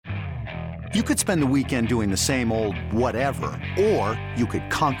You could spend the weekend doing the same old whatever, or you could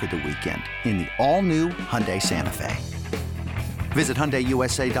conquer the weekend in the all-new Hyundai Santa Fe. Visit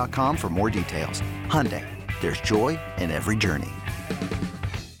HyundaiUSA.com for more details. Hyundai, there's joy in every journey.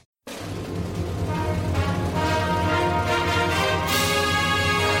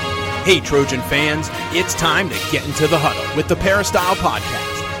 Hey, Trojan fans, it's time to get into the huddle with the Peristyle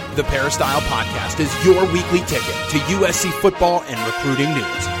Podcast. The Peristyle Podcast is your weekly ticket to USC football and recruiting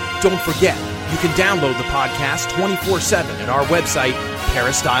news. Don't forget, you can download the podcast 24/7 at our website,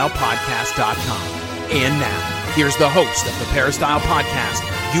 peristylepodcast.com. And now, here's the host of the Peristyle Podcast,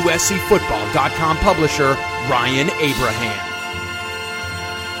 USCFootball.com publisher, Ryan Abraham.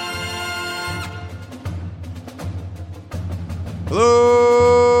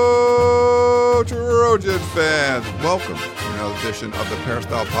 Hello, Trojan fans. Welcome to another edition of the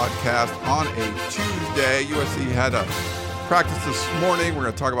Peristyle Podcast on a Tuesday. USC had a practice this morning. We're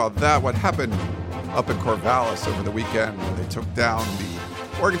going to talk about that, what happened up in Corvallis over the weekend when they took down the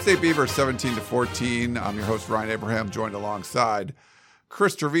Oregon State Beavers 17-14. I'm your host, Ryan Abraham, joined alongside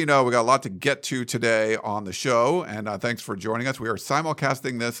Chris Trevino. We got a lot to get to today on the show, and thanks for joining us. We are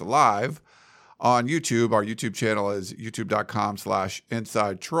simulcasting this live on YouTube. Our YouTube channel is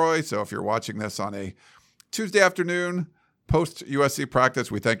youtube.com/InsideTroy. So if you're watching this on a Tuesday afternoon, post USC practice,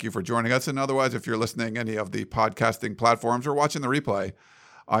 we thank you for joining us. And otherwise, if you're listening any of the podcasting platforms or watching the replay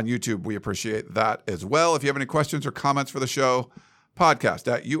on YouTube, we appreciate that as well. If you have any questions or comments for the show,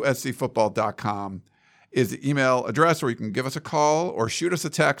 podcast@uscfootball.com is the email address, or you can give us a call or shoot us a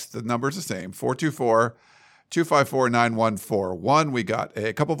text. The number's the same, 424-254-9141. We got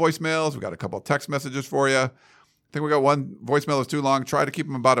a couple voicemails. We got a couple text messages for you. I think we got one voicemail that's too long. Try to keep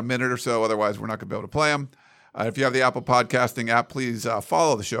them about a minute or so. Otherwise, we're not going to be able to play them. If you have the Apple Podcasting app, please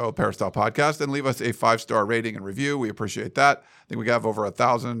follow the show, Peristyle Podcast, and leave us a 5-star rating and review. We appreciate that. I think we have over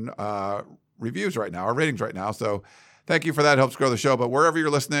 1,000 reviews right now, or ratings right now. So thank you for that. It helps grow the show. But wherever you're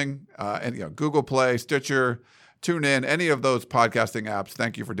listening, and Google Play, Stitcher, TuneIn, any of those podcasting apps,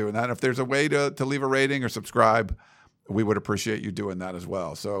 thank you for doing that. If there's a way to leave a rating or subscribe, we would appreciate you doing that as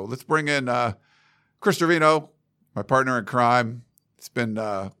well. So let's bring in Chris Trevino, my partner in crime. It's been,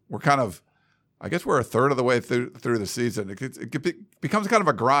 we're kind of, I guess we're a third of the way through the season. It becomes kind of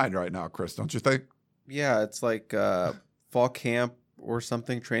a grind right now, Chris, don't you think? Yeah, it's like fall camp or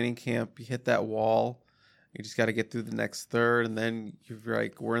something, training camp. You hit that wall. You just got to get through the next third, and then you're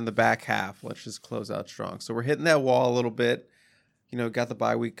like, we're in the back half. Let's just close out strong. So we're hitting that wall a little bit. Got the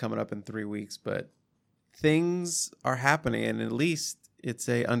bye week coming up in 3 weeks, but things are happening, and at least it's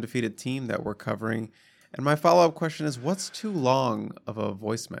a undefeated team that we're covering. And my follow-up question is, what's too long of a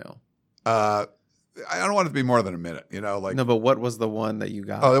voicemail? I don't want it to be more than a minute, No, but what was the one that you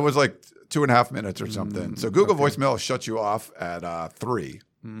got? Oh, it was like 2.5 minutes or something. So Google Voicemail shuts you off at 3.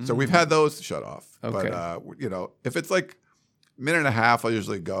 So we've had those shut off. Okay. But, if it's like a minute and a half, I'll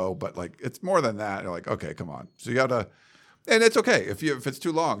usually go. But like it's more than that. You're like, okay, come on. So you got to, and it's okay. If it's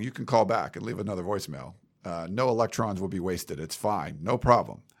too long, you can call back and leave another voicemail. No electrons will be wasted. It's fine. No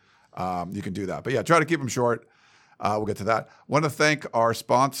problem. You can do that. But yeah, try to keep them short. We'll get to that. Want to thank our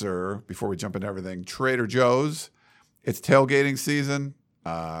sponsor before we jump into everything, Trader Joe's. It's tailgating season.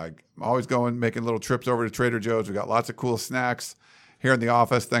 I'm always making little trips over to Trader Joe's. We got lots of cool snacks here in the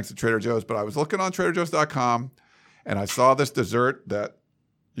office, thanks to Trader Joe's. But I was looking on TraderJoe's.com, and I saw this dessert that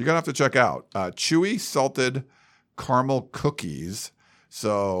you're going to have to check out. Chewy salted caramel cookies.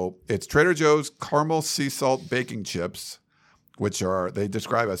 So it's Trader Joe's caramel sea salt baking chips, which they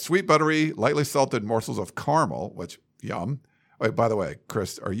describe as sweet, buttery, lightly salted morsels of caramel, which, yum. Wait, by the way,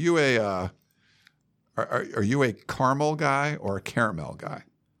 Chris, are you a caramel guy or a caramel guy?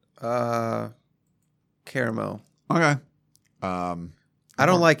 Caramel. Okay. I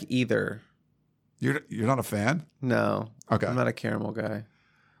don't like either. You're not a fan? No. Okay. I'm not a caramel guy.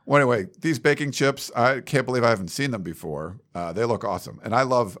 Well, anyway, these baking chips, I can't believe I haven't seen them before. They look awesome. And I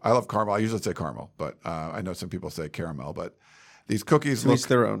love caramel. I usually say caramel, but I know some people say caramel. But these cookies look... Each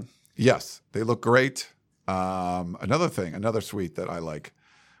their own. Yes, they look great. Another sweet that I like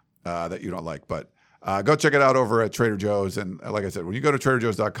that you don't like. But go check it out over at Trader Joe's. And like I said, when you go to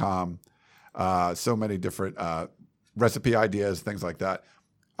TraderJoe's.com, so many different recipe ideas, things like that.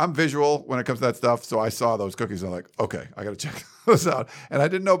 I'm visual when it comes to that stuff, so I saw those cookies and I'm like, okay, I got to check those out. And I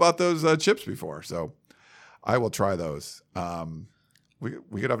didn't know about those chips before, so I will try those. We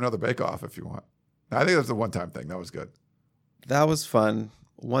could have another bake-off if you want. I think that's a one-time thing. That was good. That was fun.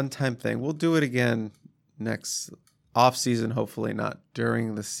 One-time thing. We'll do it again next off-season, hopefully not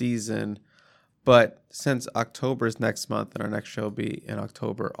during the season. But since October is next month and our next show will be in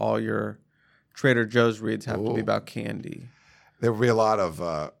October, all your Trader Joe's reads have to be about candy. There will be a lot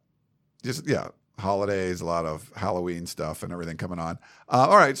of just holidays, a lot of Halloween stuff and everything coming on.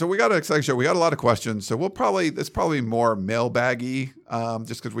 All right, so we got an exciting show. We got a lot of questions, so it's probably more mailbaggy,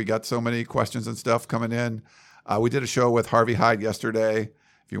 just because we got so many questions and stuff coming in. We did a show with Harvey Hyde yesterday.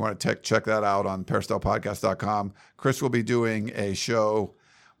 If you want to check that out on peristylepodcast.com. Chris will be doing a show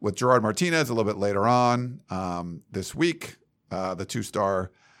with Gerard Martinez a little bit later on this week, the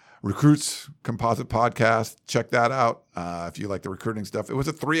 2-Star Recruits Composite Podcast. Check that out if you like the recruiting stuff. It was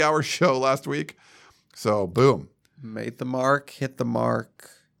a 3-hour show last week. So, boom. Made the mark, hit the mark,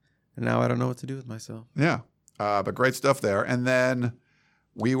 and now I don't know what to do with myself. Yeah, but great stuff there. And then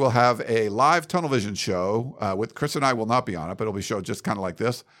we will have a live Tunnel Vision show with Chris and I will not be on it, but it'll be shown just kind of like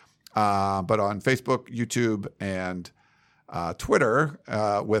this. But on Facebook, YouTube, and Twitter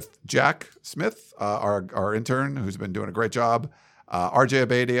with Jack Smith, our intern, who's been doing a great job. RJ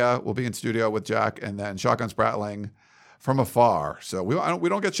Abadia will be in studio with Jack, and then Shotgun Spratling from afar. So we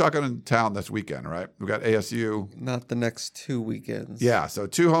don't get Shotgun in town this weekend, right? We got ASU. Not the next 2 weekends. Yeah, so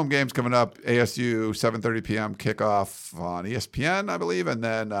 2 home games coming up. ASU 7:30 p.m. kickoff on ESPN, I believe, and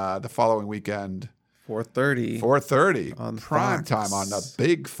then the following weekend 4:30 on prime time on the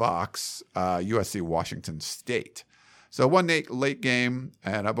big Fox, USC Washington State. So one late game,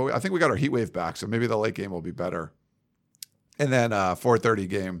 and I think we got our heat wave back, so maybe the late game will be better. And then 4:30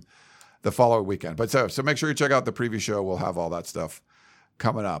 game the following weekend. But so make sure you check out the preview show. We'll have all that stuff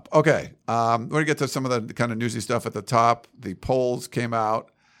coming up. Okay, we're going to get to some of the kind of newsy stuff at the top. The polls came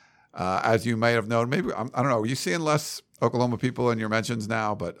out, as you may have known. Maybe, I don't know, are you seeing less Oklahoma people in your mentions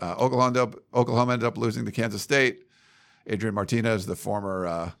now? But Oklahoma ended up losing to Kansas State. Adrian Martinez, the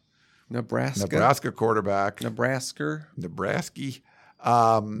former Nebraska quarterback. Nebraska.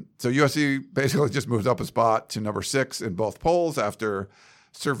 So USC basically just moved up a spot to number 6 in both polls after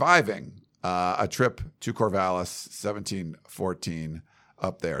surviving a trip to Corvallis, 17-14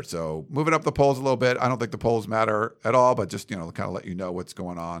 up there. So moving up the polls a little bit. I don't think the polls matter at all, but just, kind of let you know what's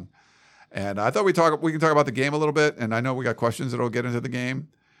going on. And I thought we can talk about the game a little bit. And I know we got questions that'll get into the game.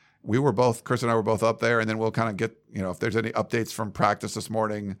 Chris and I were both up there, and then we'll kind of get, if there's any updates from practice this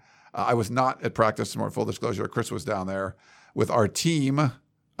morning. I was not at practice this morning, full disclosure. Chris was down there with our team.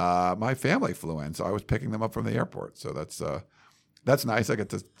 My family flew in, so I was picking them up from the airport. So that's nice. I get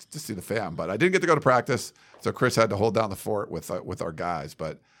to see the fam, but I didn't get to go to practice. So Chris had to hold down the fort with our guys.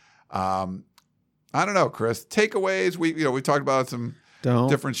 But I don't know, Chris. Takeaways. We talked about some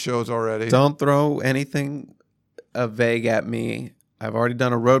different shows already. Don't throw anything vague at me. I've already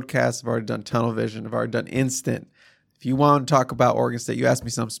done a roadcast. I've already done Tunnel Vision. I've already done Instant. If you want to talk about Oregon State, you ask me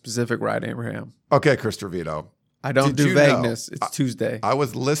something specific, right, Abraham? Okay, Chris Trevino. I don't do vagueness. It's Tuesday. I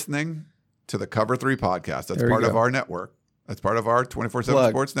was listening to the Cover 3 podcast. That's part of our network. That's part of our 24/7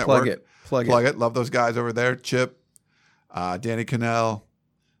 Sports Network. Plug it. Love those guys over there. Chip, Danny Cannell,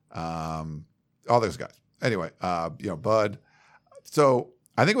 all those guys. Anyway, Bud. So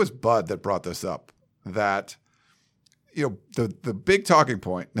I think it was Bud that brought this up, that the big talking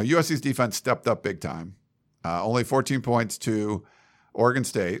point. Now USC's defense stepped up big time. Only 14 points to Oregon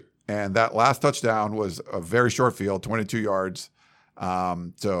State. And that last touchdown was a very short field, 22 yards.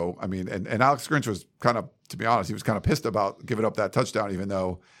 So, I mean, and Alex Grinch was kind of, to be honest, he was kind of pissed about giving up that touchdown, even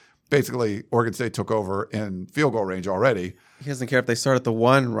though basically Oregon State took over in field goal range already. He doesn't care if they start at the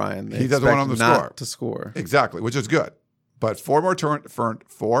 1, Ryan. He doesn't want them to score. Exactly, which is good. But 4 more turnovers,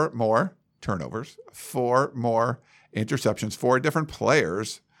 4 more interceptions, 4 different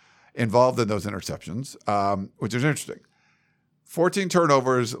players involved in those interceptions, which is interesting. 14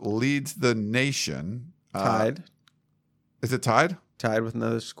 turnovers leads the nation. Tied. Is it tied? Tied with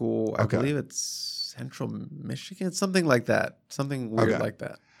another school. I believe it's Central Michigan, something like that. Something weird like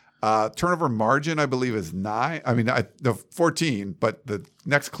that. Turnover margin, I believe, is 9. I mean, 14, but the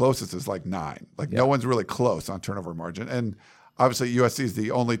next closest is like 9. No one's really close on turnover margin. And obviously USC is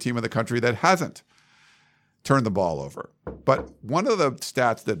the only team in the country that hasn't turned the ball over. But one of the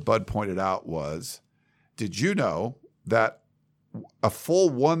stats that Bud pointed out was, did you know that a full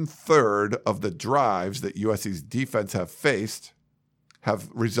 1/3 of the drives that USC's defense have faced have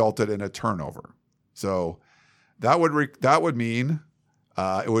resulted in a turnover? So that would mean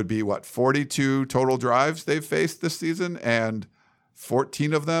it would be 42 total drives they've faced this season, and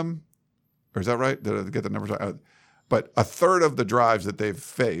 14 of them, or is that right? Did I get the numbers right? But 1/3 of the drives that they've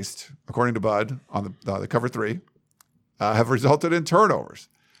faced, according to Bud on the Cover 3, have resulted in turnovers.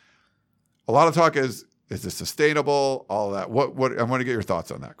 A lot of talk is this sustainable? All of that. What I want to get your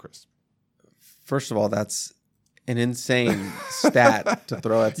thoughts on that, Chris. First of all, that's an insane stat to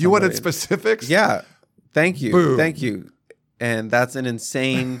throw at somebody. You wanted specifics? Yeah. Thank you. Boom. Thank you. And that's an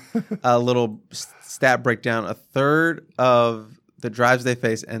insane little stat breakdown. 1/3 of the drives they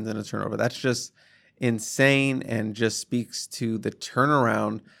face ends in a turnover. That's just insane and just speaks to the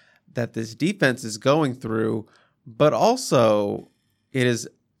turnaround that this defense is going through. But also, it is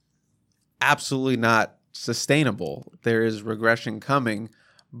absolutely not sustainable. There is regression coming.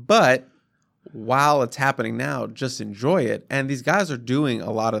 But while it's happening now, just enjoy it. And these guys are doing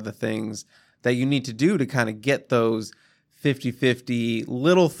a lot of the things that you need to do to kind of get those 50-50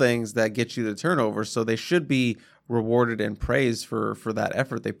 little things that get you the turnover. So they should be rewarded and praised for that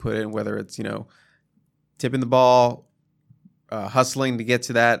effort they put in, whether it's, tipping the ball, hustling to get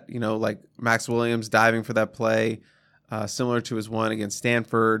to that, like Max Williams diving for that play, similar to his one against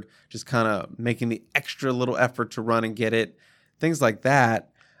Stanford, just kind of making the extra little effort to run and get it. Things like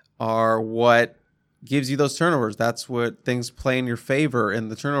that are what gives you those turnovers. That's what things play in your favor in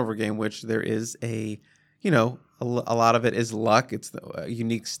the turnover game, which there is a lot of it is luck. It's a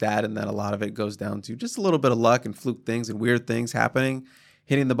unique stat in that a lot of it goes down to just a little bit of luck and fluke things and weird things happening,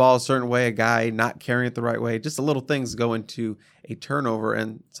 hitting the ball a certain way, a guy not carrying it the right way. Just a little things go into a turnover,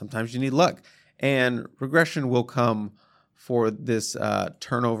 and sometimes you need luck. And regression will come for this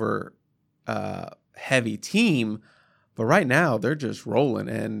turnover heavy team. But right now, they're just rolling.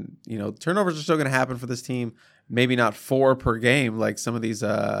 And, turnovers are still going to happen for this team. Maybe not 4 per game like some of these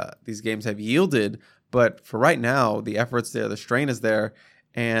games have yielded. But for right now, the effort's there, the strain is there.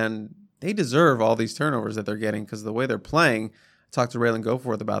 And they deserve all these turnovers that they're getting because of the way they're playing. I talked to Raylan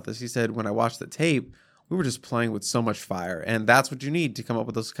Goforth about this. He said, when I watched the tape, we were just playing with so much fire. And that's what you need to come up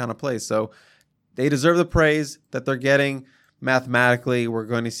with those kind of plays. So they deserve the praise that they're getting. Mathematically, we're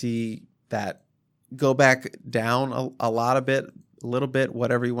going to see that go back down a little bit,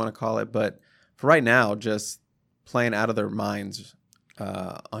 whatever you want to call it. But for right now, just playing out of their minds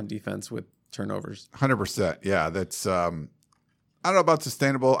on defense with turnovers. 100%. Yeah, that's I don't know about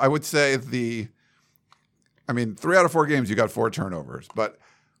sustainable. I would say 3 out of 4 games you got 4 turnovers. But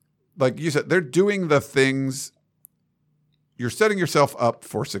like you said, they're doing the things. You're setting yourself up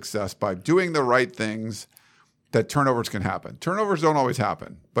for success by doing the right things. That turnovers can happen. Turnovers don't always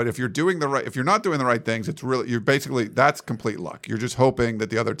happen, but if you're not doing the right things, that's complete luck. You're just hoping that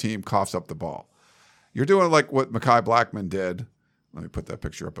the other team coughs up the ball. You're doing like what Mekhi Blackmon did. Let me put that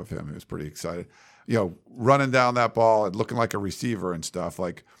picture up of him. He was pretty excited. Running down that ball and looking like a receiver and stuff.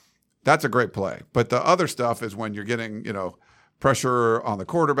 Like that's a great play. But the other stuff is when you're getting, pressure on the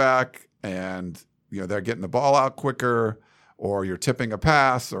quarterback and, they're getting the ball out quicker, or you're tipping a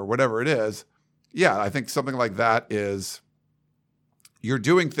pass or whatever it is. Yeah, I think something like that is you're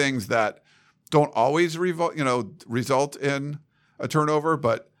doing things that don't always result in a turnover,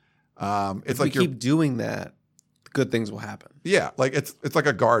 but it's like you keep doing that, good things will happen. Yeah, like it's like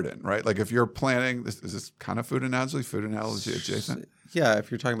a garden, right? Like if you're planting, is this kind of food analogy adjacent? Yeah,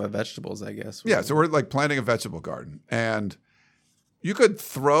 if you're talking about vegetables, I guess. Yeah, so we're like planting a vegetable garden, and you could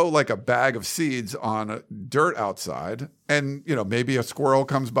throw like a bag of seeds on dirt outside and, maybe a squirrel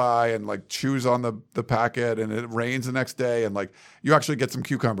comes by and like chews on the packet and it rains the next day and like you actually get some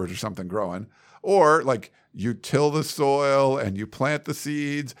cucumbers or something growing. Or like you till the soil and you plant the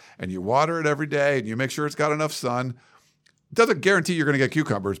seeds and you water it every day and you make sure it's got enough sun. It doesn't guarantee you're going to get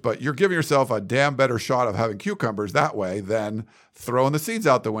cucumbers, but you're giving yourself a damn better shot of having cucumbers that way than throwing the seeds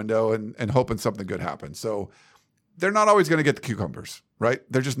out the window and hoping something good happens. So they're not always going to get the cucumbers, right?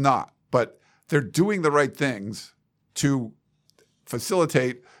 They're just not. But they're doing the right things to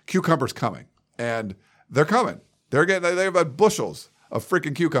facilitate cucumbers coming. And they're coming. They have bushels of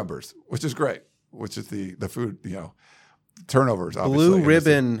freaking cucumbers, which is great, which is the food, turnovers, obviously. Blue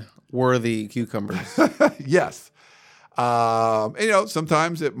ribbon worthy cucumbers. Yes.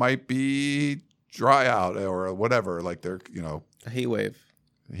 Sometimes it might be dry out or whatever, like they're, a heat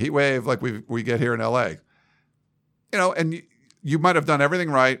wave like we get here in LA. And you might have done everything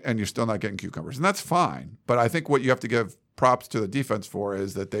right and you're still not getting cucumbers. And that's fine. But I think what you have to give props to the defense for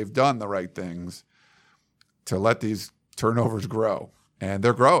is that they've done the right things to let these turnovers grow. And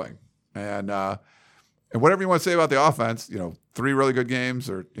they're growing. And whatever you want to say about the offense, 3 really good games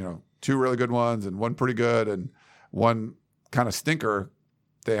or, 2 really good ones and 1 pretty good and 1 kind of stinker,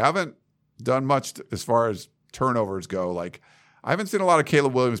 they haven't done much as far as turnovers go. Like, I haven't seen a lot of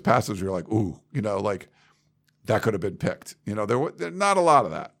Caleb Williams passes where you're like, ooh, like, that could have been picked. There not a lot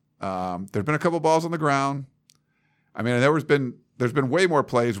of that. There've been a couple balls on the ground. I mean, there's been way more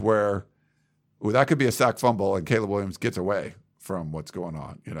plays where, ooh, that could be a sack fumble and Caleb Williams gets away from what's going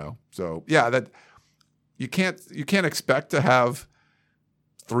on. So yeah, that you can't expect to have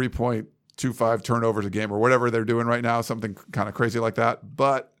 3.25 turnovers a game or whatever they're doing right now, something kind of crazy like that.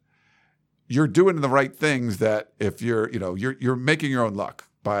 But you're doing the right things that if you're making your own luck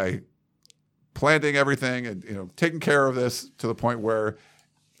by planting everything and taking care of this to the point where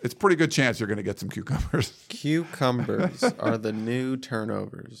it's a pretty good chance you're going to get some cucumbers. Cucumbers are the new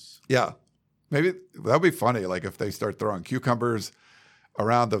turnovers. Yeah. Maybe that would be funny, like if they start throwing cucumbers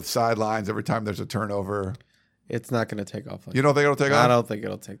around the sidelines every time there's a turnover. It's not going to take off. You don't think it'll take off? I don't think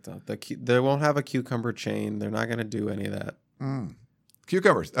it'll take off. They won't have a cucumber chain. They're not going to do any of that.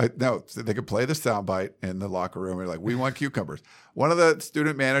 Cucumbers. No, they could play the soundbite in the locker room. They're like, we want cucumbers. One of the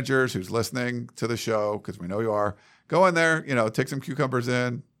student managers who's listening to the show, because we know you are, go in there, take some cucumbers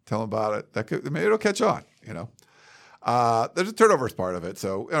in, tell them about it. Maybe it'll catch on, There's a turnovers part of it,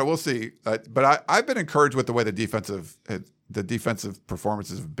 so we'll see. But I've been encouraged with the way the defensive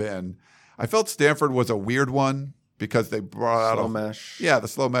performances have been. I felt Stanford was a weird one because they brought Slow out mesh. Yeah, the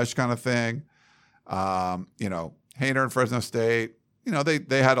slow mesh kind of thing. Haener and Fresno State,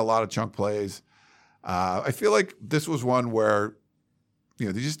 they had a lot of chunk plays. I feel like this was one where,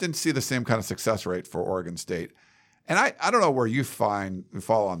 they just didn't see the same kind of success rate for Oregon State. And I don't know where you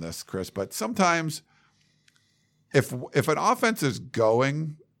fall on this, Chris, but sometimes if an offense is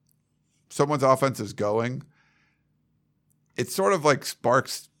going, someone's offense is going, it sort of like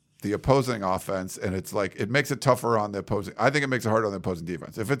sparks the opposing offense, and it's like it makes it tougher on the opposing. I think it makes it harder on the opposing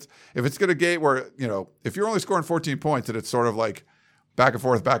defense. If it's going to gate where if you're only scoring 14 points and it's sort of like back and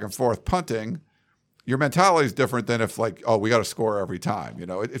forth punting, your mentality is different than if like, oh, we got to score every time.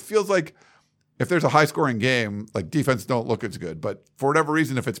 It feels like if there's a high scoring game, like defense don't look as good. But for whatever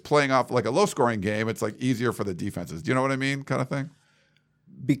reason, if it's playing off like a low scoring game, it's like easier for the defenses. Do you know what I mean? Kind of thing.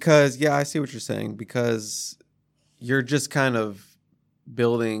 Because I see what you're saying. Because you're just kind of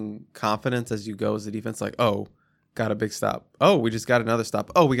building confidence as you go as the defense. Like, oh, got a big stop. Oh, we just got another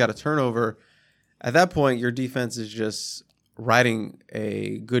stop. Oh, we got a turnover. At that point, your defense is just riding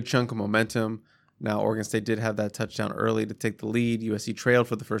a good chunk of momentum. Now, Oregon State did have that touchdown early to take the lead. USC trailed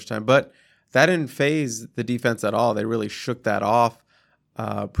for the first time, but that didn't phase the defense at all. They really shook that off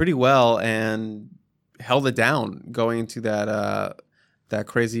pretty well and held it down going into that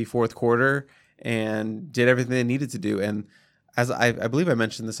crazy fourth quarter and did everything they needed to do. And as I believe I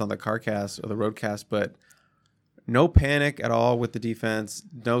mentioned this on the CarCast or the Roadcast, but no panic at all with the defense.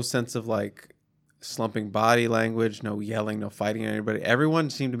 No sense of like slumping body language, no yelling, no fighting at anybody. Everyone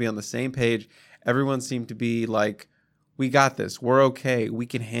seemed to be on the same page. Everyone seemed to be like, we got this. We're okay. We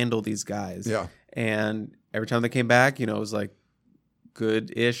can handle these guys. Yeah. And every time they came back, it was like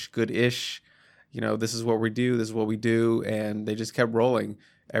good-ish. This is what we do. This is what we do. And they just kept rolling.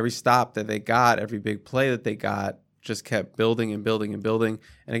 Every stop that they got, every big play that they got, just kept building and building and building.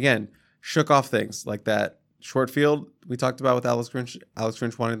 And again, shook off things like that short field we talked about with Alex Grinch. Alex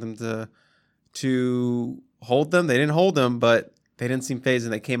Grinch wanted them to hold them. They didn't hold them, but they didn't seem phased,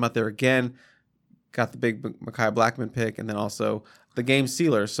 and they came out there again, got the big Mekhi Blackman pick, and then also the game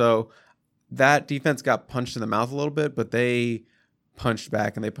sealer. So that defense got punched in the mouth a little bit, but they punched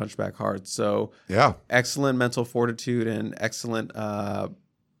back, and they punched back hard. So yeah, excellent mental fortitude and excellent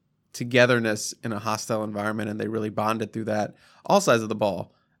togetherness in a hostile environment, and they really bonded through that, all sides of the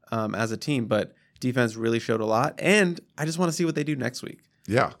ball as a team. But defense really showed a lot, and I just want to see what they do next week.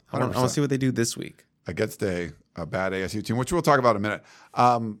 Yeah, 100%. I want to see what they do this week against a bad ASU team, which we'll talk about in a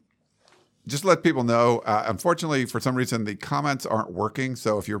minute. Just to let people know, unfortunately, for some reason, the comments aren't working.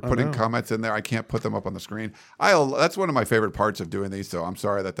 So if you're putting comments in there, I can't put them up on the screen. That's one of my favorite parts of doing these. So I'm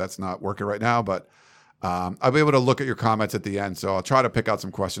sorry that that's not working right now, but I'll be able to look at your comments at the end. So I'll try to pick out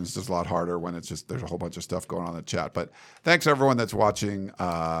some questions. It's just a lot harder when there's a whole bunch of stuff going on in the chat. But thanks everyone that's watching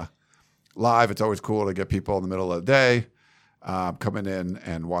live. It's always cool to get people in the middle of the day coming in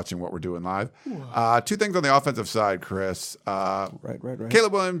and watching what we're doing live. Two things on the offensive side, Chris. Right.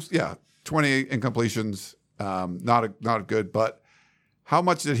 Caleb Williams, 20 incompletions, not good. But how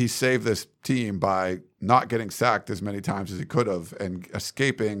much did he save this team by not getting sacked as many times as he could have and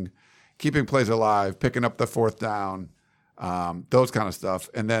escaping, keeping plays alive, picking up the fourth down, those kind of stuff.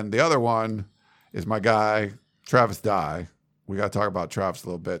 And then the other one is my guy, Travis Dye. We got to talk about Travis a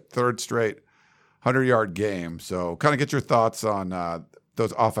little bit. Third straight 100-yard game. So kind of get your thoughts on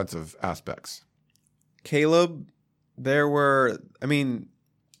those offensive aspects. Caleb,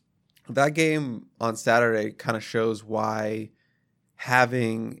 that game on Saturday kind of shows why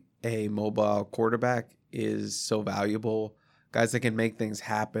having a mobile quarterback is so valuable. Guys that can make things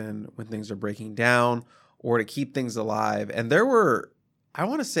happen when things are breaking down or to keep things alive. And there were, I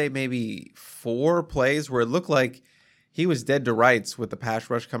want to say maybe 4 plays where it looked like he was dead to rights with the pass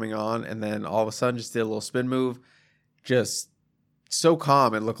rush coming on, and then all of a sudden just did a little spin move. Just so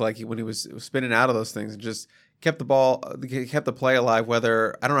calm. It looked like when he was spinning out of those things and just kept the play alive,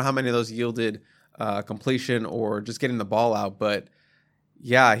 whether, I don't know how many of those yielded completion or just getting the ball out. But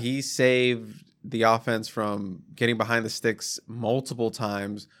yeah, he saved the offense from getting behind the sticks multiple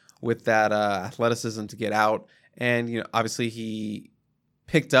times with that athleticism to get out. And, obviously he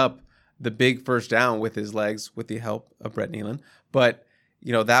picked up the big first down with his legs with the help of Brett Nealon. But,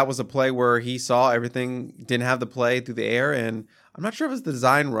 that was a play where he saw everything, didn't have the play through the air. And I'm not sure if it was the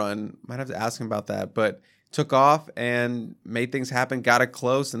design run. Might have to ask him about that. But took off and made things happen, got it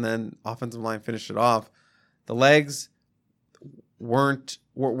close, and then offensive line finished it off. The legs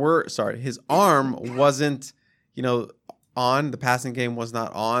his arm wasn't, on. The passing game was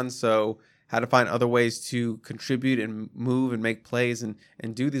not on, so had to find other ways to contribute and move and make plays and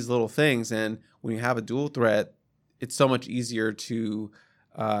do these little things. And when you have a dual threat, it's so much easier to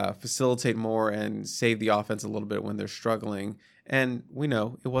facilitate more and save the offense a little bit when they're struggling. And we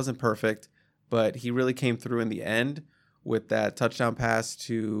know it wasn't perfect, but he really came through in the end with that touchdown pass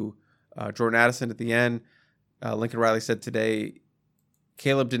to Jordan Addison at the end. Lincoln Riley said today,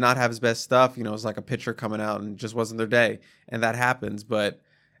 Caleb did not have his best stuff. It was like a pitcher coming out and just wasn't their day. And that happens. But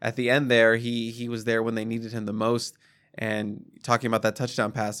at the end there, he was there when they needed him the most. And talking about that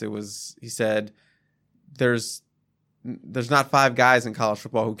touchdown pass, he said, there's not 5 guys in college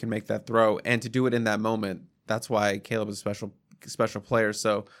football who can make that throw. And to do it in that moment, that's why Caleb is a special player.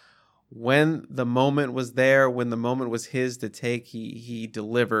 So when the moment was there, when the moment was his to take, he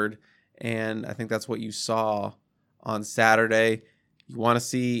delivered. And I think that's what you saw on Saturday. You want to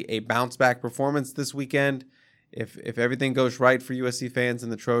see a bounce back performance this weekend. If everything goes right for USC fans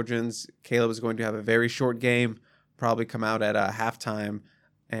and the Trojans, Caleb is going to have a very short game, probably come out at halftime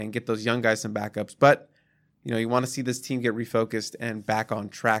and get those young guys some backups. But, you want to see this team get refocused and back on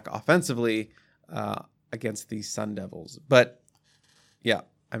track offensively against the Sun Devils. But, yeah,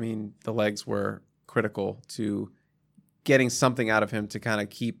 the legs were critical to getting something out of him to kind of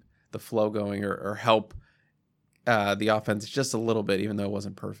keep the flow going or help the offense just a little bit, even though it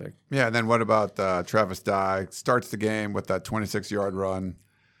wasn't perfect. Yeah, and then what about Travis Dye? Starts the game with that 26-yard run.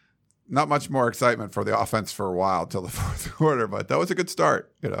 Not much more excitement for the offense for a while till the fourth quarter, but that was a good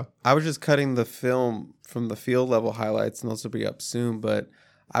start, I was just cutting the film from the field level highlights, and those will be up soon, but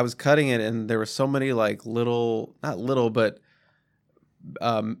I was cutting it, and there were so many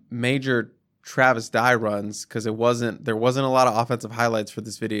major Travis Dye runs, because there wasn't a lot of offensive highlights for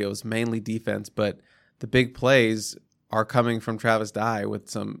this video. It was mainly defense, but the big plays are coming from Travis Dye with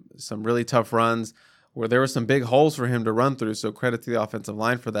some really tough runs where there were some big holes for him to run through. So credit to the offensive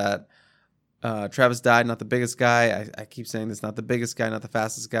line for that. Travis Dye, not the biggest guy. I keep saying this, not the biggest guy, not the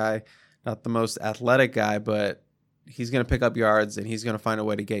fastest guy, not the most athletic guy, but he's going to pick up yards and he's going to find a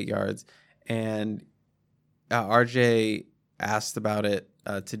way to get yards. And RJ asked about it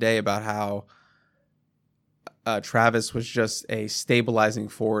today, about how Travis was just a stabilizing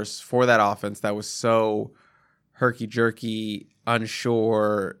force for that offense that was so herky-jerky,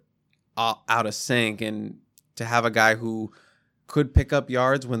 unsure, out of sync. And to have a guy who could pick up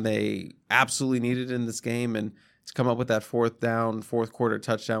yards when they absolutely needed it in this game, and to come up with that fourth quarter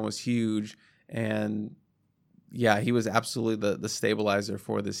touchdown was huge. And yeah, he was absolutely the stabilizer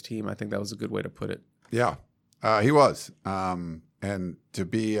for this team. I think that was a good way to put it. Yeah, he was. And to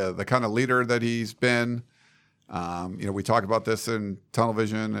be the kind of leader that he's been, we talk about this in Tunnel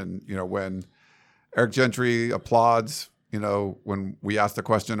Vision, and, when Eric Gentry applauds, when we asked the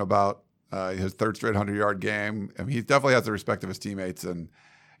question about his third straight 100-yard game, he definitely has the respect of his teammates, and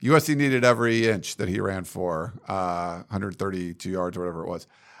USC needed every inch that he ran for, 132 yards or whatever it was,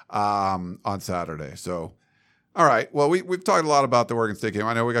 on Saturday. So, all right. Well, we've talked a lot about the Oregon State game.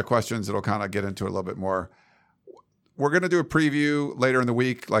 I know we got questions that'll kind of get into it a little bit more. We're going to do a preview later in the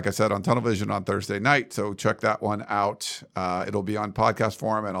week, like I said, on Tunnel Vision on Thursday night. So check that one out. It'll be on podcast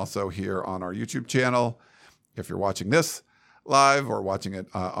form and also here on our YouTube channel if you're watching this live or watching it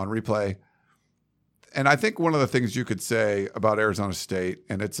on replay. And I think one of the things you could say about Arizona State,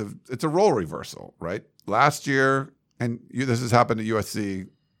 and it's a role reversal, right? Last year, and this has happened to USC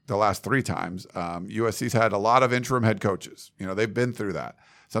the last 3 times, USC's had a lot of interim head coaches. They've been through that.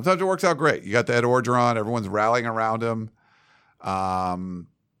 Sometimes it works out great. You got the Ed Orgeron, everyone's rallying around him. And,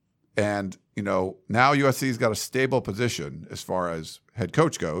 now USC's got a stable position as far as head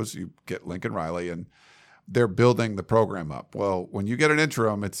coach goes. You get Lincoln Riley, and they're building the program up. Well, when you get an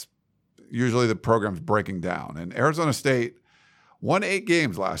interim, it's usually the program's breaking down. And Arizona State won 8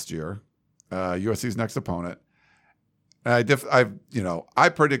 games last year, USC's next opponent. And I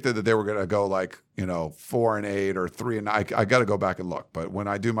predicted that they were going to go 4-8 or 3-9. I got to go back and look. But when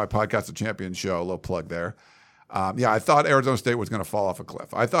I do my Podcast of Champions show, a little plug there. I thought Arizona State was going to fall off a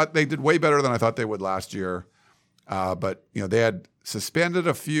cliff. I thought they did way better than I thought they would last year. But they had suspended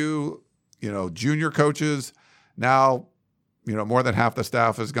a few, junior coaches. Now more than half the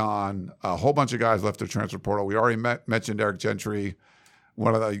staff is gone. A whole bunch of guys left the transfer portal. We already mentioned Eric Gentry,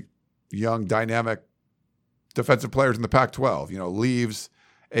 one of the young, dynamic defensive players in the Pac-12, leaves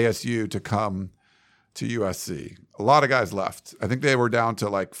ASU to come to USC. A lot of guys left. I think they were down to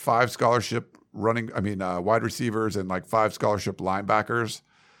like 5 scholarship wide receivers and like 5 scholarship linebackers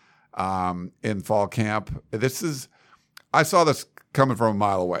in fall camp. I saw this coming from a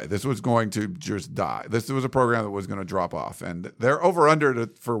mile away. This was going to just die. This was a program that was going to drop off. And their over-under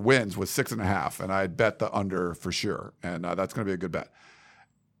for wins was 6.5, and I bet the under for sure. And that's going to be a good bet.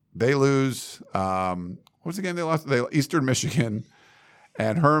 They lose. What was the game they lost? Eastern Michigan.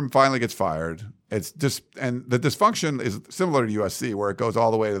 And Herm finally gets fired. And the dysfunction is similar to USC, where it goes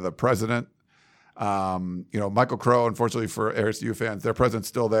all the way to the president. Michael Crow, unfortunately for ASU fans, their president's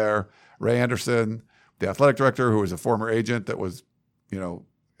still there. Ray Anderson, the athletic director, who was a former agent that was,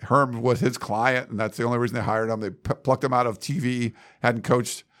 Herm was his client, and that's the only reason they hired him. They plucked him out of TV, hadn't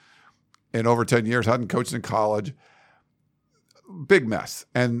coached in over 10 years, hadn't coached in college. Big mess.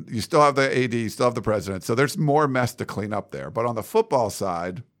 And you still have the AD, you still have the president. So there's more mess to clean up there. But on the football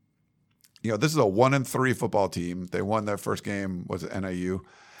side, this is a 1-3 football team. They won their first game, was at NIU.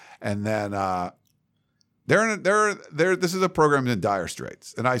 And then this is a program in dire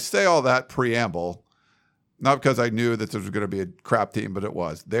straits. And I say all that preamble, not because I knew that this was going to be a crap team, but it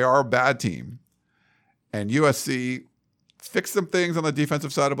was. They are a bad team. And USC fixed some things on the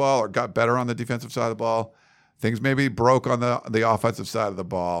defensive side of the ball, or got better on the defensive side of the ball. Things maybe broke on the offensive side of the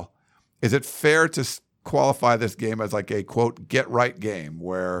ball. Is it fair to qualify this game as like a, quote, get-right game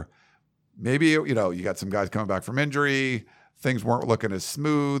where maybe, you got some guys coming back from injury, things weren't looking as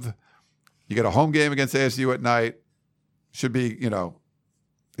smooth. You get a home game against ASU at night. Should be,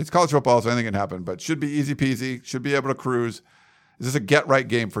 it's college football, so anything can happen, but should be easy peasy, should be able to cruise. Is this a get-right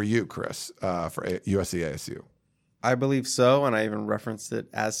game for you, Chris, for USC ASU? I believe so, and I even referenced it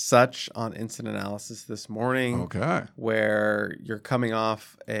as such on Instant Analysis this morning. Okay. Where you're coming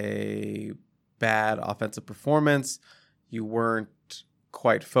off a bad offensive performance, you weren't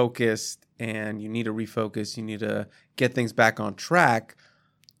quite focused, and you need to refocus, you need to get things back on track.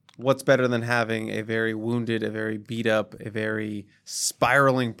 What's better than having a very wounded, a very beat up, a very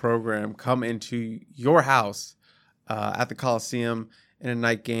spiraling program come into your house at the Coliseum in a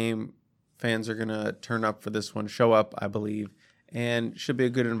night game? Fans are going to turn up for this one, show up, I believe, and should be a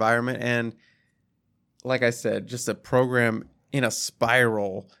good environment. And like I said, just a program in a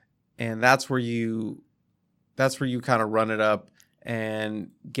spiral, and that's where you kind of run it up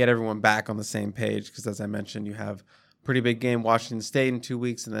and get everyone back on the same page. Because as I mentioned, you have a pretty big game, Washington State in 2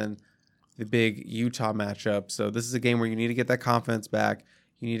 weeks, and then the big Utah matchup. So this is a game where you need to get that confidence back.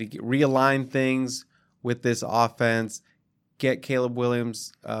 You need to realign things with this offense. Get Caleb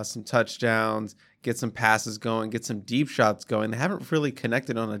Williams some touchdowns, get some passes going, get some deep shots going. They haven't really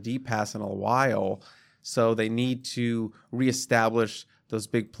connected on a deep pass in a while, so they need to reestablish those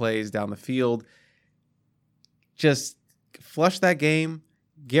big plays down the field. Just flush that game,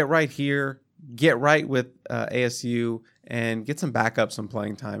 get right here, get right with ASU, and get some backup, some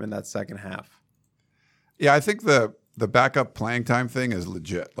playing time in that second half. Yeah, I think the backup playing time thing is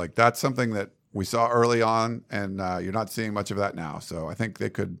legit. Like, that's something that we saw early on, and you're not seeing much of that now. So I think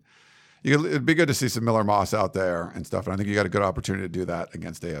it'd be good to see some Miller Moss out there and stuff. And I think you got a good opportunity to do that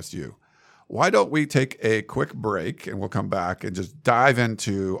against ASU. Why don't we take a quick break, and we'll come back and just dive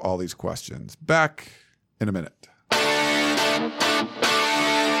into all these questions. Back in a minute.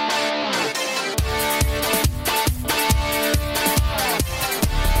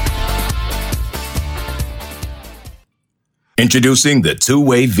 Introducing the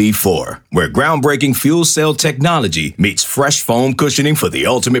Two-Way V4, where groundbreaking fuel cell technology meets fresh foam cushioning for the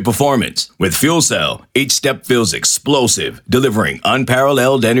ultimate performance. With Fuel Cell, each step feels explosive, delivering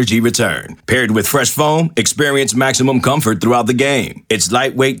unparalleled energy return. Paired with fresh foam, experience maximum comfort throughout the game. Its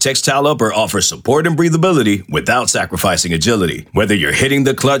lightweight textile upper offers support and breathability without sacrificing agility. Whether you're hitting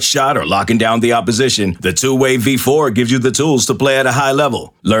the clutch shot or locking down the opposition, the Two-Way V4 gives you the tools to play at a high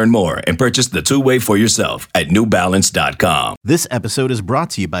level. Learn more and purchase the Two-Way for yourself at newbalance.com. This episode is brought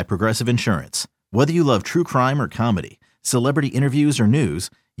to you by Progressive Insurance. Whether you love true crime or comedy, celebrity interviews or news,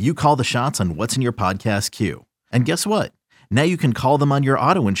 you call the shots on what's in your podcast queue. And guess what? Now you can call them on your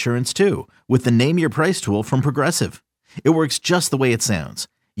auto insurance too with the Name Your Price tool from Progressive. It works just the way it sounds.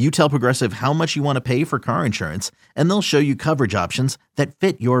 You tell Progressive how much you want to pay for car insurance, and they'll show you coverage options that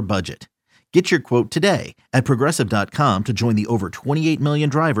fit your budget. Get your quote today at Progressive.com to join the over 28 million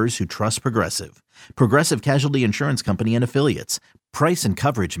drivers who trust Progressive. Progressive Casualty Insurance Company and Affiliates. Price and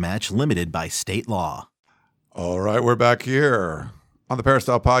coverage match limited by state law. All right, we're back here on the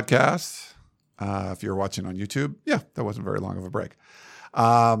Peristyle Podcast. If you're watching on YouTube, yeah, that wasn't very long of a break.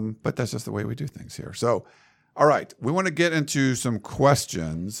 But that's just the way we do things here. So, all right, we want to get into some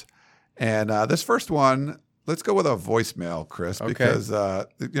questions. And this first one, let's go with a voicemail, Chris, because,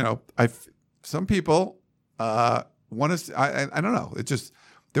 some people want to, I don't know. It just,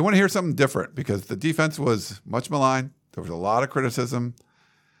 they want to hear something different because the defense was much maligned. There was a lot of criticism.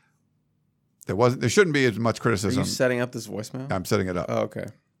 There shouldn't be as much criticism. Are you setting up this voicemail? I'm setting it up. Oh, okay.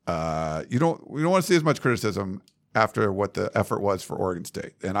 We don't want to see as much criticism after what the effort was for Oregon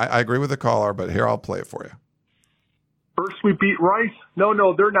State. And I agree with the caller, but here, I'll play it for you. First we beat Rice. No,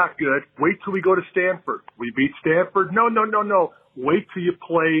 they're not good. Wait till we go to Stanford. We beat Stanford. No. Wait till you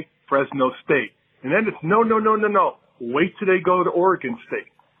play Fresno State. And then it's no. Wait till they go to Oregon State.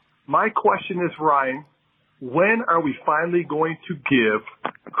 My question is, Ryan, when are we finally going to give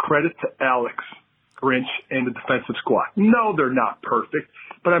credit to Alex Grinch and the defensive squad? No, they're not perfect,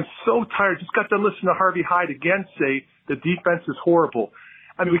 but I'm so tired. Just got done listening to Harvey Hyde again say the defense is horrible.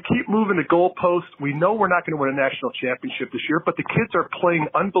 I mean, we keep moving the goalposts. We know we're not going to win a national championship this year, but the kids are playing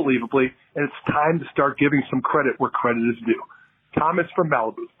unbelievably, and it's time to start giving some credit where credit is due. Comments from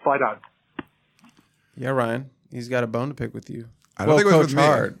Malibu. Fight on. Yeah, Ryan, he's got a bone to pick with you. I don't think it was with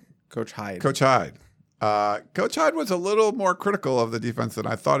me. Coach Hyde. Coach Hyde. Coach Hyde was a little more critical of the defense than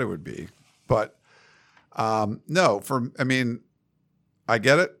I thought it would be. But no, I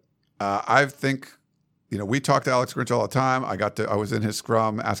get it. I think, we talk to Alex Grinch all the time. I was in his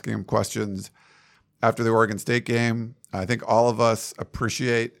scrum asking him questions after the Oregon State game. I think all of us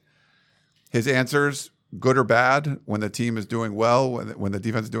appreciate his answers, good or bad, when the team is doing well, when the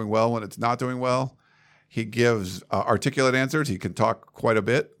defense is doing well, when it's not doing well. He gives articulate answers. He can talk quite a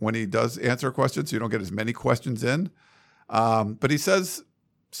bit when he does answer questions, so you don't get as many questions in. But he says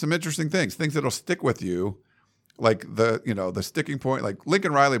some interesting things that'll stick with you, like the sticking point. Like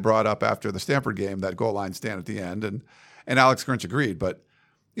Lincoln Riley brought up after the Stanford game, that goal line stand at the end, and Alex Grinch agreed. But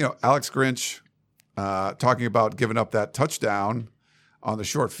Alex Grinch talking about giving up that touchdown on the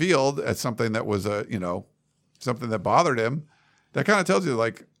short field as something that was something that bothered him. That kind of tells you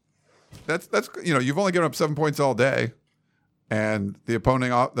that's you've only given up 7 points all day, and the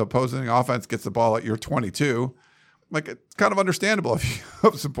opposing offense gets the ball at your 22. It's kind of understandable if you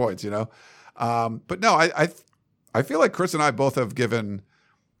have some points, But no, I feel like Chris and I both have given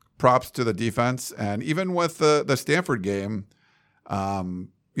props to the defense, and even with the Stanford game,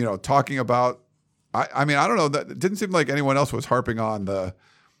 talking about. I don't know, that it didn't seem like anyone else was harping on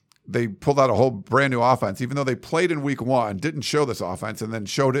they pulled out a whole brand new offense, even though they played in week 1, didn't show this offense, and then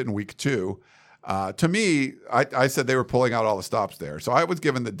showed it in week 2. To me, I said they were pulling out all the stops there. So I was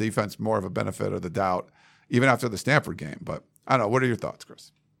giving the defense more of a benefit of the doubt, even after the Stanford game. But I don't know. What are your thoughts,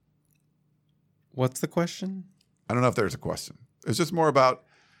 Chris? What's the question? I don't know if there's a question. It's just more about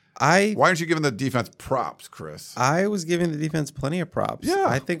why aren't you giving the defense props, Chris? I was giving the defense plenty of props. Yeah.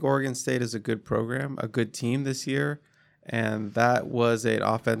 I think Oregon State is a good program, a good team this year. And that was an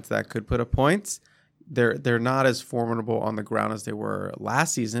offense that could put up points. They're not as formidable on the ground as they were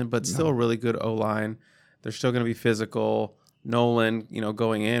last season, but still a really good O-line. They're still going to be physical. Nolan,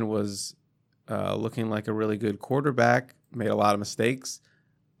 going in was looking like a really good quarterback, made a lot of mistakes,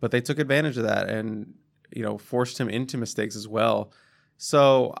 but they took advantage of that and, forced him into mistakes as well.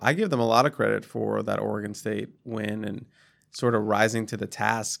 So I give them a lot of credit for that Oregon State win and sort of rising to the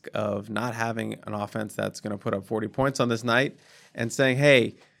task of not having an offense that's going to put up 40 points on this night and saying,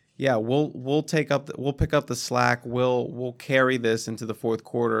 "Hey, yeah, we'll pick up the slack. We'll carry this into the fourth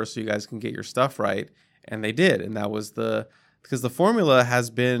quarter so you guys can get your stuff right." And they did, and that was because the formula has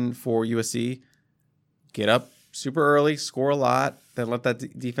been for USC: get up super early, score a lot, then let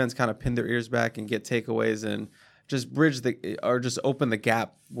that defense kind of pin their ears back and get takeaways and just just open the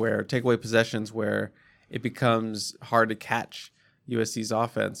gap where takeaway possessions where it becomes hard to catch USC's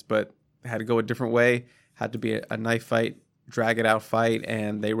offense, but had to go a different way, had to be a knife fight, drag it out fight,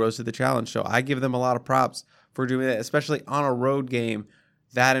 and they rose to the challenge. So I give them a lot of props for doing that, especially on a road game,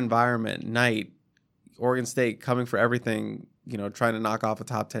 that environment, night, Oregon State coming for everything, trying to knock off a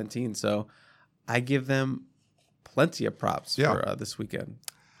top 10 team. So I give them plenty of props for this weekend.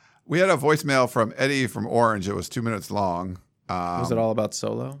 We had a voicemail from Eddie from Orange. It was 2 minutes long. Was it all about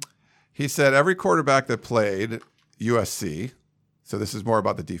Solo? He said every quarterback that played USC, so this is more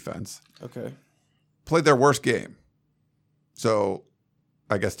about the defense, played their worst game. So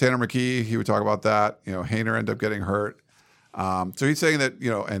I guess Tanner McKee, he would talk about that. Haener ended up getting hurt. So he's saying that,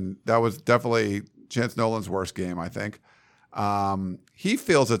 and that was definitely Chance Nolan's worst game, I think. He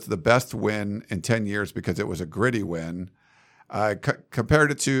feels it's the best win in 10 years because it was a gritty win. Compared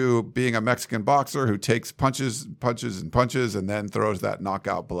it to being a Mexican boxer who takes punches, and then throws that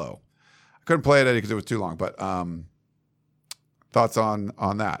knockout blow. I couldn't play it, Eddie, because it was too long. But thoughts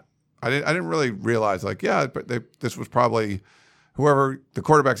on that? I didn't really realize, like, yeah, but this was probably whoever the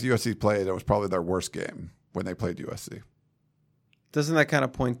quarterbacks USC played, it was probably their worst game when they played USC. Doesn't that kind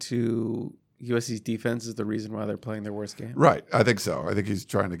of point to USC's defense is the reason why they're playing their worst game? Right. I think so. I think he's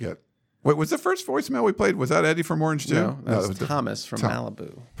trying to get. Wait, was the first voicemail we played, was that Eddie from Orange too? No, that was Thomas from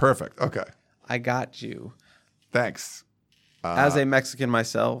Malibu. Perfect. Okay. I got you. Thanks. As a Mexican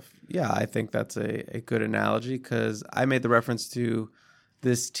myself, yeah, I think that's a good analogy because I made the reference to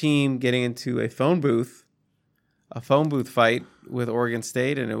this team getting into a phone booth fight with Oregon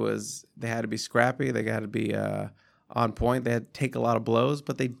State, and they had to be scrappy. They had to be on point. They had to take a lot of blows,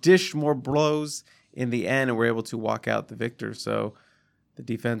 but they dished more blows in the end and were able to walk out the victor. So the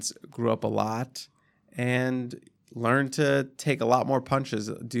defense grew up a lot and learned to take a lot more punches,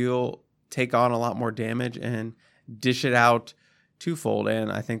 take on a lot more damage, and dish it out twofold.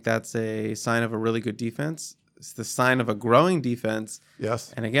 And I think that's a sign of a really good defense. It's the sign of a growing defense.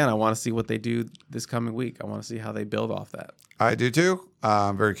 Yes. And again, I want to see what they do this coming week. I want to see how they build off that. I do too.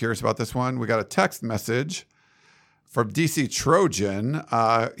 I'm very curious about this one. We got a text message from DC Trojan.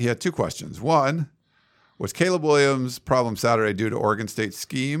 He had two questions. One, was Caleb Williams' problem Saturday due to Oregon State's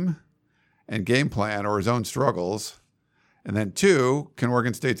scheme and game plan or his own struggles? And then two, can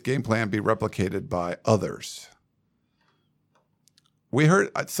Oregon State's game plan be replicated by others? We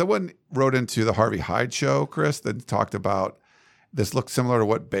heard someone wrote into the Harvey Hyde show, Chris, that talked about this looks similar to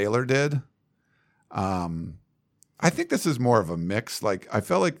what Baylor did. I think this is more of a mix. Like, I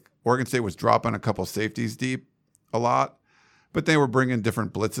felt like Oregon State was dropping a couple safeties deep a lot, but they were bringing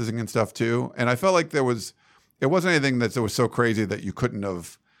different blitzes and stuff too. And I felt like it wasn't anything that was so crazy that you couldn't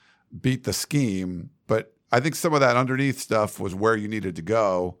have beat the scheme. But I think some of that underneath stuff was where you needed to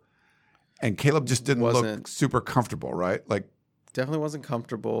go. And Caleb just didn't look super comfortable, right? Like, definitely wasn't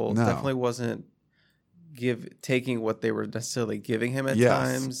comfortable. No. Definitely wasn't taking what they were necessarily giving him at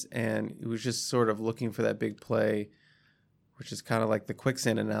times. And he was just sort of looking for that big play, which is kind of like the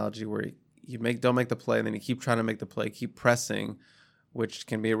quicksand analogy where you don't make the play and then you keep trying to make the play, keep pressing, which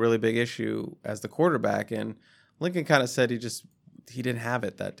can be a really big issue as the quarterback. And Lincoln kind of said he didn't have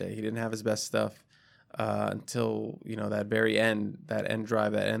it that day. He didn't have his best stuff until, that very end, that end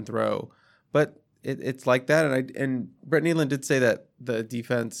drive, that end throw. But it's like that, and Brett Nealon did say that the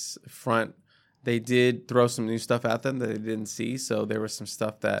defense front, they did throw some new stuff at them that they didn't see, so there was some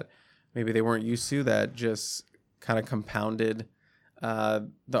stuff that maybe they weren't used to that just kind of compounded the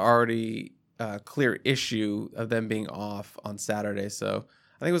already clear issue of them being off on Saturday. So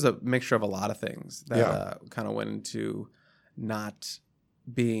I think it was a mixture of a lot of things that kind of went into not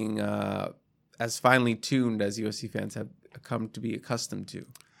being as finely tuned as USC fans have come to be accustomed to.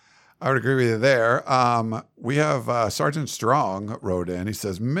 I would agree with you there. We have Sergeant Strong wrote in. He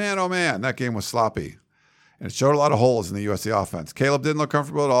says, man, oh man, that game was sloppy. And it showed a lot of holes in the USC offense. Caleb didn't look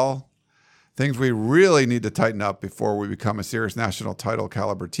comfortable at all. Things we really need to tighten up before we become a serious national title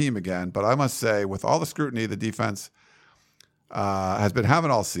caliber team again. But I must say, with all the scrutiny the defense has been having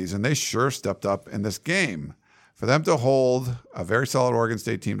all season, they sure stepped up in this game. For them to hold a very solid Oregon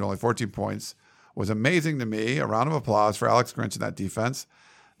State team to only 14 points was amazing to me. A round of applause for Alex Grinch and that defense.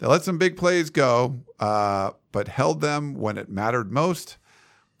 They let some big plays go, but held them when it mattered most.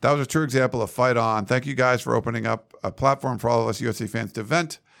 That was a true example of fight on. Thank you guys for opening up a platform for all of us USC fans to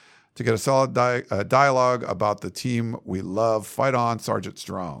vent, to get a solid dialogue about the team we love. Fight on, Sergeant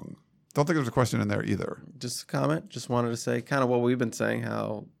Strong. Don't think there's a question in there either. Just a comment. Just wanted to say kind of what we've been saying,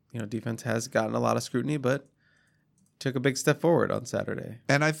 how defense has gotten a lot of scrutiny, but took a big step forward on Saturday.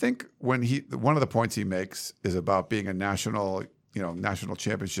 And I think one of the points he makes is about being a national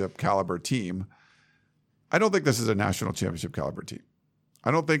championship caliber team. I don't think this is a national championship caliber team. I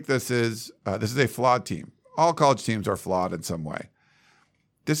don't think this is a flawed team. All college teams are flawed in some way.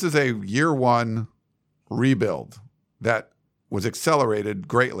 This is a year one rebuild that was accelerated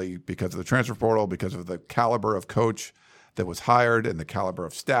greatly because of the transfer portal, because of the caliber of coach that was hired and the caliber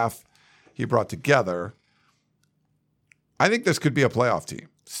of staff he brought together. I think this could be a playoff team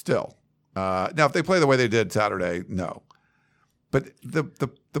still. Now, if they play the way they did Saturday, no. But the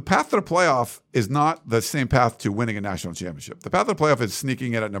path to the playoff is not the same path to winning a national championship. The path to the playoff is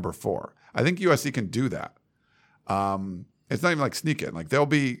sneaking in at number 4. I think USC can do that. It's not even like sneak in. Like, they'll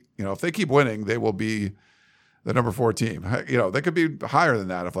be, if they keep winning, they will be the number 4 team. They could be higher than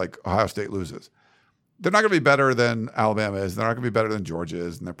that if like Ohio State loses. They're not going to be better than Alabama is. They're not going to be better than Georgia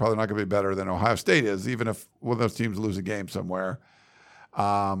is. And they're probably not going to be better than Ohio State is, even if one of those teams lose a game somewhere.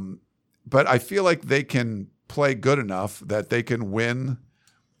 But I feel like they can play good enough that they can win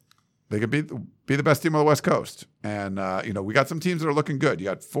They could be the best team on the West Coast. And, we got some teams that are looking good. You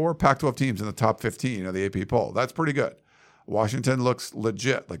got 4 Pac-12 teams in the top 15 of the AP poll. That's pretty good. Washington looks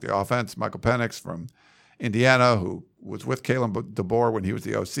legit. Like the offense, Michael Penix from Indiana, who was with Caleb DeBoer when he was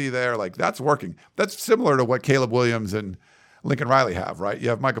the OC there. Like, that's working. That's similar to what Caleb Williams and Lincoln Riley have, right? You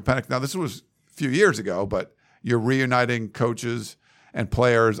have Michael Penix. Now, this was a few years ago, but you're reuniting coaches and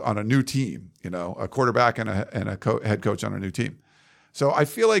players on a new team, a quarterback and a head coach on a new team. So I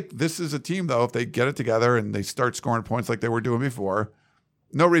feel like this is a team, though, if they get it together and they start scoring points like they were doing before,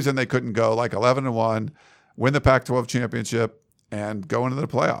 no reason they couldn't go like 11-1, win the Pac-12 championship, and go into the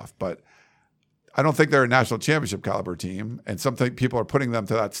playoff. But I don't think they're a national championship caliber team, and some people are putting them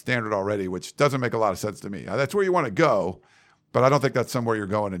to that standard already, which doesn't make a lot of sense to me. That's where you want to go, but I don't think that's somewhere you're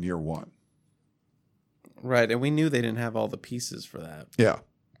going in year one. Right, and we knew they didn't have all the pieces for that. Yeah.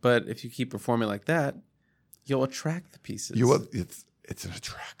 But if you keep performing like that, you'll attract the pieces. It's an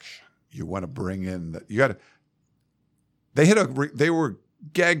attraction. You want to bring in they were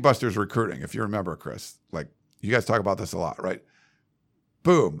gangbusters recruiting, if you remember, Chris. Like, you guys talk about this a lot, right?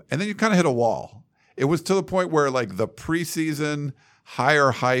 Boom. And then you kind of hit a wall. It was to the point where, like, the preseason,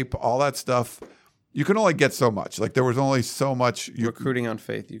 higher hype, all that stuff, you can only get so much. Like, there was only so much recruiting on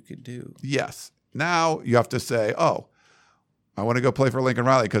faith you could do. Yes. Now you have to say, oh, I want to go play for Lincoln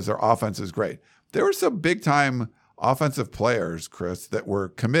Riley because their offense is great. There were some big-time offensive players, Chris, that were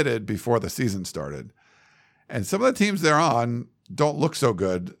committed before the season started. And some of the teams they're on don't look so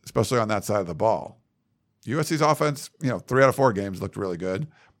good, especially on that side of the ball. USC's offense, 3 out of 4 games looked really good.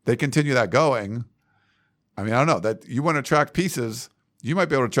 They continue that going. I mean, I don't know. That you want to attract pieces, you might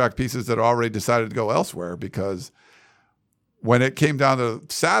be able to attract pieces that already decided to go elsewhere, because when it came down to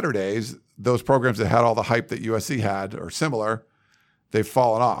Saturdays, those programs that had all the hype that USC had or similar, they've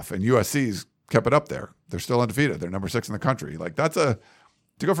fallen off. And USC's kept it up there. They're still undefeated. They're number 6 in the country. Like, to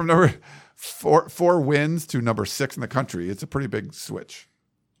go from number 4 wins to number 6 in the country, it's a pretty big switch.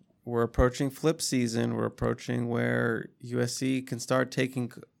 We're approaching flip season. We're approaching where USC can start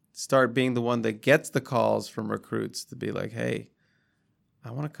being the one that gets the calls from recruits to be like, hey,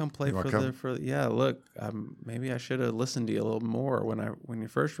 I want to come play look, maybe I should have listened to you a little more when you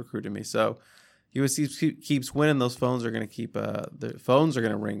first recruited me. So USC keeps winning. Those phones are going to keep the phones are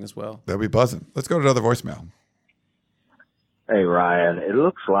going to ring as well. They'll be buzzing. Let's go to another voicemail. Hey, Ryan, it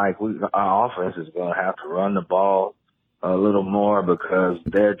looks like our offense is going to have to run the ball a little more because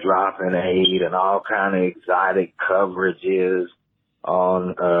they're dropping 8 and all kind of exotic coverages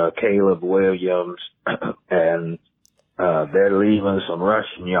on Caleb Williams, and they're leaving some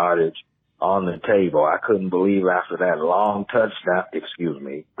rushing yardage on the table. I couldn't believe after that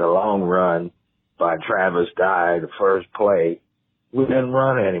the long run by Travis Dye, the first play, we didn't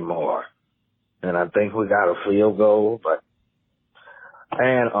run anymore. And I think we got a field goal,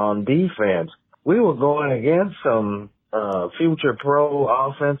 and on defense, we were going against some future pro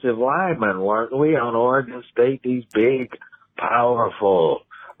offensive linemen, weren't we, on Oregon State? These big, powerful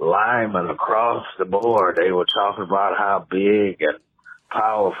linemen across the board. They were talking about how big and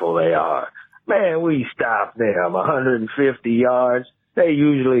powerful they are. Man, we stopped them 150 yards. They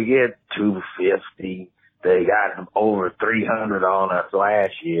usually get 250. They got over 300 on us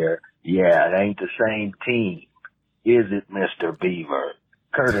last year. Yeah, it ain't the same team. Is it, Mr. Beaver?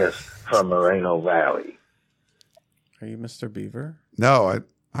 Curtis from Moreno Valley. Are you Mr. Beaver? No,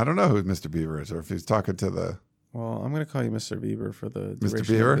 I don't know who Mr. Beaver is, or if he's talking to the... Well, I'm going to call you Mr. Beaver for the Mr.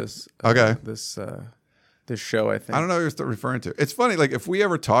 Beaver? Of this, okay. This show, I think. I don't know who you're referring to. It's funny, like, if we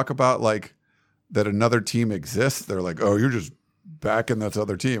ever talk about, like, that another team exists, they're like, oh, you're just backing that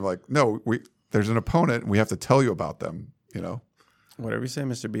other team. Like, no, there's an opponent, and we have to tell you about them, Whatever you say,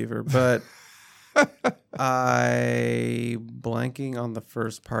 Mr. Beaver. But I blanking on the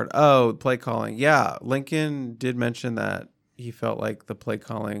first part. Oh, play calling. Yeah, Lincoln did mention that he felt like the play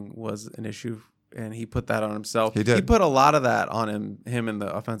calling was an issue, and he put that on himself. He did. He put a lot of that on him and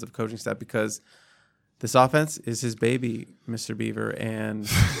the offensive coaching staff, because this offense is his baby, Mr. Beaver, and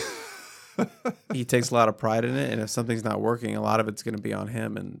he takes a lot of pride in it. And if something's not working, a lot of it's going to be on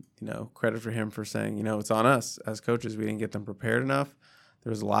him. And, credit for him for saying, it's on us as coaches. We didn't get them prepared enough. There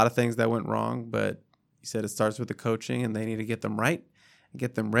was a lot of things that went wrong, but he said it starts with the coaching, and they need to get them right and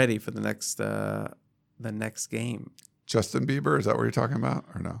get them ready for the next game. Justin Bieber, is that what you're talking about,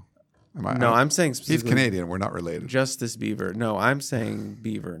 or no? I'm saying he's Canadian. We're not related. Justice Bieber. No, I'm saying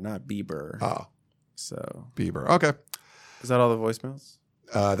Beaver, not Bieber. Oh, so Bieber. Okay. Is that all the voicemails?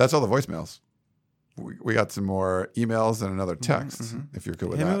 That's all the voicemails. We got some more emails and another text. If you're good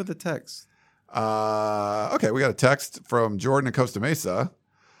with that. Hit me with the text. Okay, we got a text from Jordan in Costa Mesa.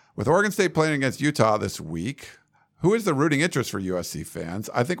 With Oregon State playing against Utah this week, Who is the rooting interest for USC fans?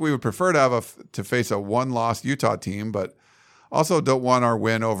 I think we would prefer to face a one-loss Utah team, but also don't want our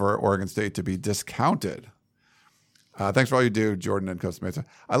win over Oregon State to be discounted. Thanks for all you do, Jordan and Costa Mesa.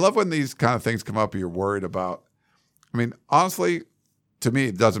 I love when these kind of things come up. You're worried about. I mean, honestly, to me,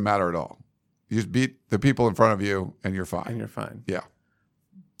 it doesn't matter at all. You just beat the people in front of you, and you're fine. And you're fine. Yeah.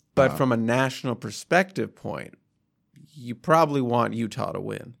 But from a national perspective point, you probably want Utah to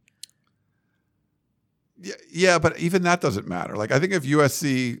win. Yeah, but even that doesn't matter. Like, I think if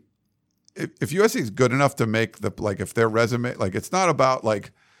USC is good enough to make if their resume, like, it's not about like,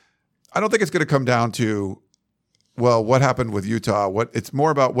 I don't think it's going to come down to, well, what happened with Utah? It's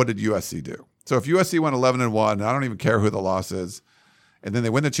more about what did USC do? So if USC went 11-1, and I don't even care who the loss is, and then they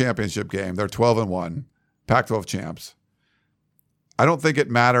win the championship game, they're 12-1, Pac-12 champs. I don't think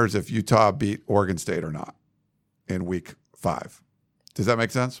it matters if Utah beat Oregon State or not in week 5. Does that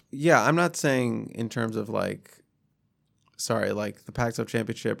make sense? Yeah, I'm not saying in terms of the Pac-12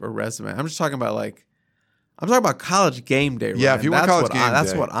 championship or resume. I'm just talking about college game day. Yeah, Ryan. if you want college game day.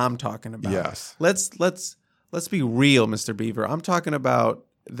 That's what I'm talking about. Yes. Let's be real, Mr. Beaver. I'm talking about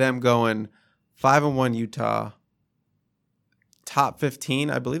them going 5-1 Utah, top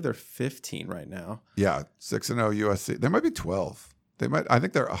 15. I believe they're 15 right now. Yeah, 6-0 USC. They might be 12. I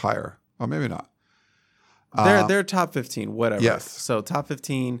think they're higher. Well, maybe not. They're top 15, whatever. Yes. So top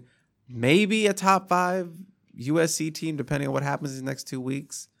 15, maybe a top 5 USC team, depending on what happens in the next 2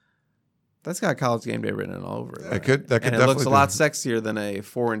 weeks. That's got college game day written all over it. Right? That could and definitely it looks a lot sexier than a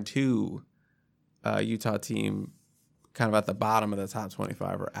 4-2 Utah team, kind of at the bottom of the top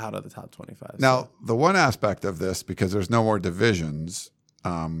 25 or out of the top 25. Now, the one aspect of this, because there's no more divisions,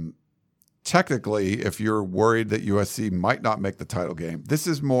 technically, if you're worried that USC might not make the title game, this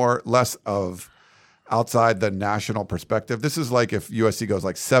is less of outside the national perspective. This is like if USC goes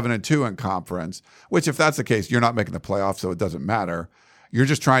like 7-2 in conference, which if that's the case, you're not making the playoffs, so it doesn't matter. You're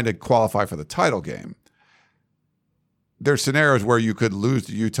just trying to qualify for the title game. There's scenarios where you could lose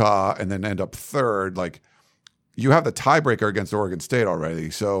to Utah and then end up third. Like, you have the tiebreaker against Oregon State already.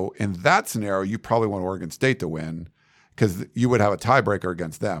 So in that scenario, you probably want Oregon State to win because you would have a tiebreaker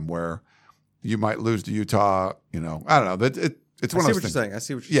against them where you might lose to Utah. I don't know. It's one of those things. I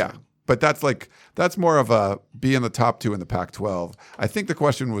see what you're saying. But that's more of a be in the top 2 in the Pac-12. I think the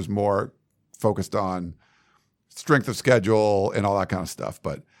question was more focused on strength of schedule and all that kind of stuff.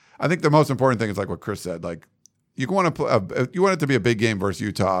 But I think the most important thing is like what Chris said. Like, you want it to be a big game versus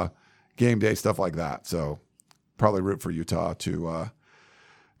Utah, game day, stuff like that. So probably root for Utah to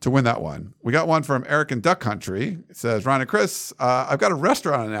win that one. We got one from Eric in Duck Country. It says, Ryan and Chris, I've got a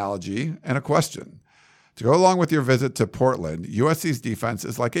restaurant analogy and a question. To go along with your visit to Portland, USC's defense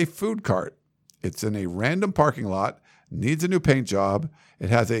is like a food cart. It's in a random parking lot, needs a new paint job. It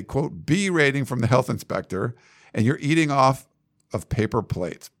has a, quote, B rating from the health inspector, and you're eating off of paper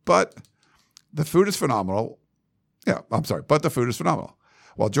plates. But the food is phenomenal. But the food is phenomenal.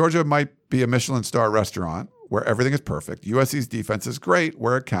 While Georgia might be a Michelin star restaurant where everything is perfect, USC's defense is great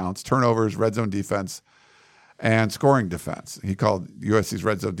where it counts. Turnovers, red zone defense, and scoring defense. He called USC's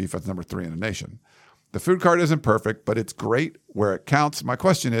red zone defense number 3 in the nation. The food cart isn't perfect, but it's great where it counts. My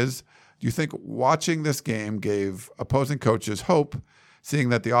question is, do you think watching this game gave opposing coaches hope, seeing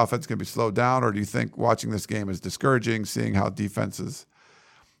that the offense can be slowed down, or do you think watching this game is discouraging, seeing how defenses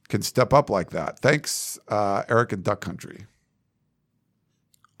can step up like that? Thanks, Eric in Duck Country.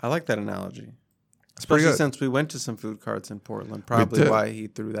 I like that analogy. pretty Especially good. since we went to some food carts in Portland. Probably why he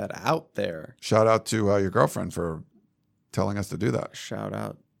threw that out there. Shout out to your girlfriend for telling us to do that. Shout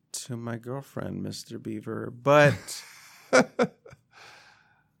out to my girlfriend, Mr. Beaver. But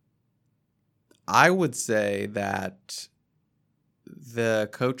I would say that the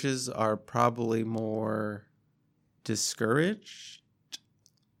coaches are probably more discouraged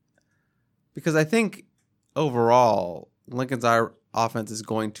because I think overall Lincoln's offense is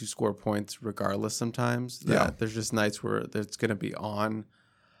going to score points regardless sometimes. There's just nights where it's going to be on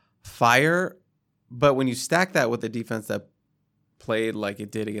fire. But when you stack that with the defense that played like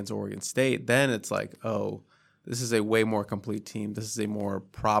it did against Oregon State, then it's like, oh, this is a way more complete team. This is a more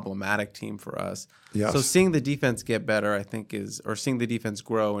problematic team for us. Yes. So seeing the defense get better, I think or seeing the defense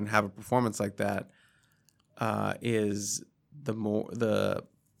grow and have a performance like that is the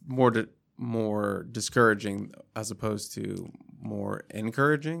more discouraging as opposed to more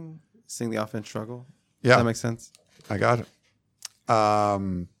encouraging. Seeing the offense struggle. Yeah. Does that make sense? I got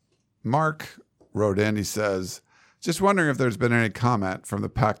it. Mark wrote in, he says, just wondering if there's been any comment from the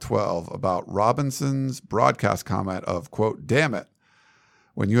Pac-12 about Robinson's broadcast comment of, quote, damn it,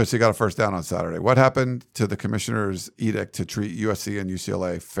 when USC got a first down on Saturday. What happened to the commissioner's edict to treat USC and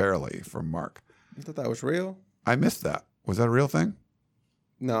UCLA fairly? From Mark. You thought that was real? I missed that. Was that a real thing?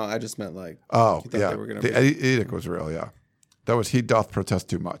 No, I just meant like. Oh, you thought yeah. they were gonna The edict was real, yeah. That was he doth protest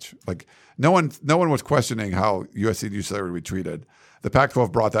too much. Like no one was questioning how USC and UCLA would be treated. The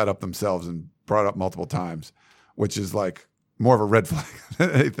Pac-12 brought that up themselves and brought it up multiple times, which is like more of a red flag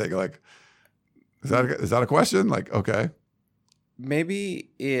than anything. Like, is that a question? Like, okay. Maybe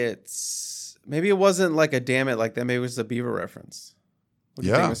it wasn't like a damn it like that. Maybe it was a Beaver reference. What do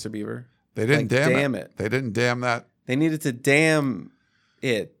you think, Mr. Beaver? They didn't like, damn it. They didn't damn that. They needed to damn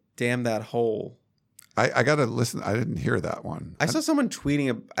it. Damn that hole. I got to listen. I didn't hear that one. I saw someone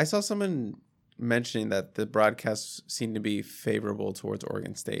tweeting. I saw someone mentioning that the broadcasts seemed to be favorable towards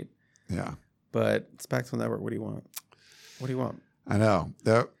Oregon State. Yeah. But it's Pac-12 Network. What do you want? What do you want? I know.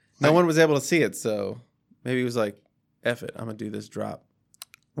 No one was able to see it, so maybe he was like, F it. I'm going to do this drop.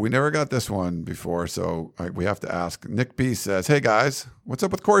 We never got this one before, so we have to ask. Nick B says, hey, guys, what's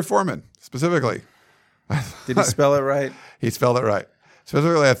up with Corey Foreman specifically? Did he spell it right? He spelled it right.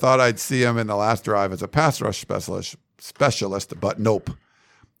 Specifically, I thought I'd see him in the last drive as a pass rush specialist, but nope.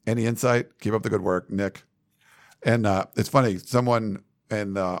 Any insight? Keep up the good work, Nick. And it's funny, someone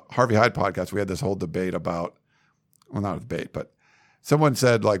in the Harvey Hyde podcast, we had this whole debate about, well, not a debate, but someone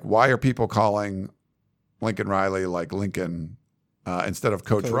said, like, why are people calling Lincoln Riley like Lincoln instead of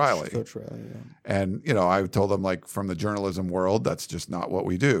Coach Riley? Coach Riley, yeah. And, I told them, like, from the journalism world, that's just not what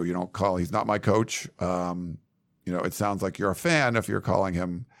we do. You don't call, he's not my coach. It sounds like you're a fan if you're calling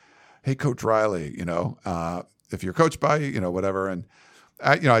him, hey, Coach Riley, if you're coached by, whatever. And,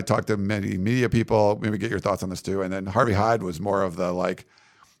 I talked to many media people, maybe get your thoughts on this too. And then Harvey Hyde was more of the, like,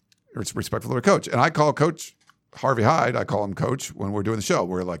 it's respectful to a coach. And I call Coach Harvey Hyde, I call him Coach when we're doing the show.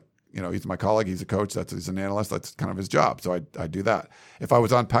 We're like, he's my colleague, he's a coach, he's an analyst, that's kind of his job. So I do that. If I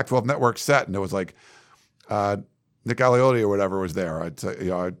was on Pac-12 Network set and it was like Nick Aliotti or whatever was there, I'd say,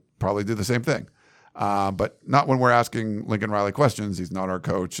 I'd probably do the same thing. But not when we're asking Lincoln Riley questions. He's not our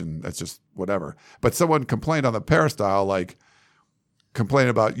coach, and that's just whatever. But someone complained on the Peristyle, like, complained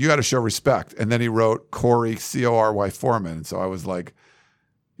about, you got to show respect. And then he wrote Corey, Cory Foreman. And so I was like,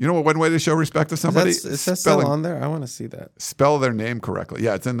 one way to show respect to somebody? Is that still on there? I want to see that. Spell their name correctly.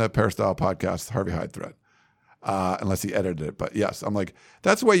 Yeah, it's in the Peristyle podcast, Harvey Hyde thread, unless he edited it. But yes, I'm like,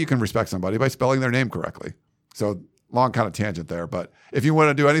 that's the way you can respect somebody, by spelling their name correctly. So long kind of tangent there. But if you want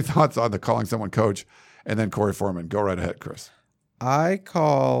to do any thoughts on the calling someone coach and then Corey Foreman, go right ahead, Chris. I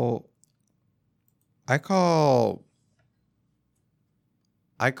call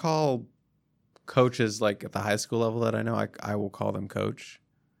coaches, like, at the high school level that I know, I will call them coach.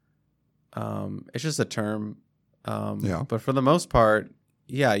 It's just a term. Yeah. But for the most part,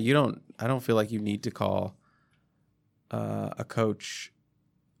 yeah, I don't feel like you need to call a coach,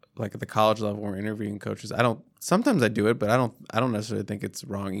 like, at the college level or interviewing coaches. Sometimes I do it, but I don't necessarily think it's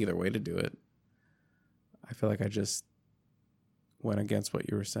wrong either way to do it. I feel like I just went against what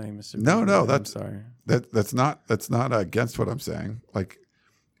you were saying, Mr. No, I'm sorry. That's not against what I'm saying. Like,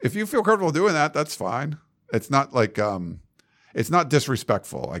 if you feel comfortable doing that, that's fine. It's not like it's not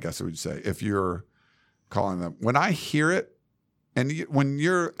disrespectful, I guess I would say, if you're calling them. When I hear it, and when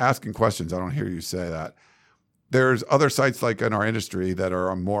you're asking questions, I don't hear you say that. There's other sites, like in our industry, that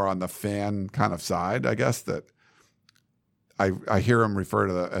are more on the fan kind of side, I guess, that I hear them refer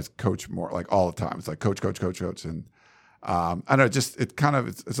to as coach more, like, all the time. It's like coach. And I don't know, it's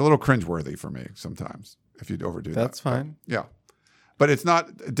a little cringeworthy for me sometimes if you overdo that. That's fine. But, yeah. But it's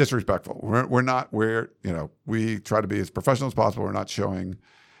not disrespectful. We try to be as professional as possible. We're not showing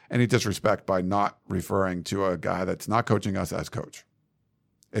any disrespect by not referring to a guy that's not coaching us as coach.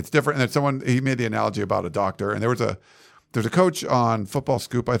 It's different. And he made the analogy about a doctor, and there's a coach on Football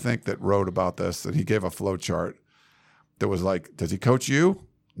Scoop, I think, that wrote about this, and he gave a flow chart that was like, does he coach you?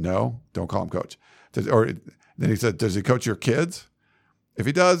 No, don't call him coach. Then he said, does he coach your kids? If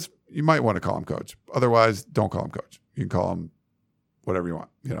he does, you might want to call him coach. Otherwise, don't call him coach. You can call him whatever you want,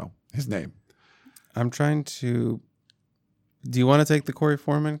 his name. I'm trying to. Do you want to take the Corey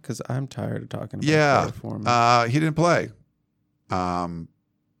Foreman? Because I'm tired of talking about Corey Foreman. He didn't play.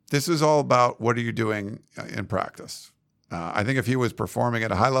 This is all about what are you doing in practice. I think if he was performing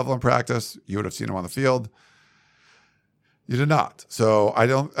at a high level in practice, you would have seen him on the field. You did not. So I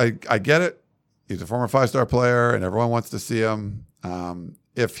get it. He's a former 5-star player, and everyone wants to see him.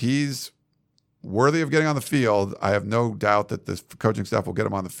 If he's worthy of getting on the field, I have no doubt that this coaching staff will get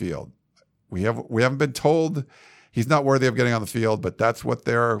him on the field. We haven't been told he's not worthy of getting on the field, but that's what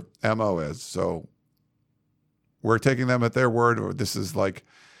their MO is. So we're taking them at their word. Or this is like,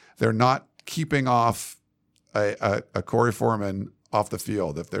 they're not keeping off a Corey Foreman off the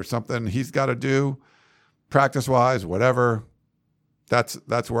field. If there's something he's got to do, practice-wise, whatever, that's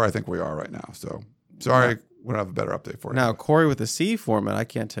where I think we are right now. So sorry, we don't have a better update for you. Now, Corey with the C format, I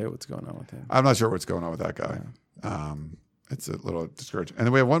can't tell you what's going on with him. I'm not sure what's going on with that guy. It's a little discouraging. And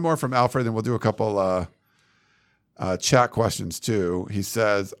then we have one more from Alfred, and we'll do a couple chat questions too. He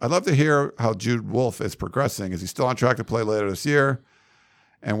says, I'd love to hear how Jude Wolfe is progressing. Is he still on track to play later this year?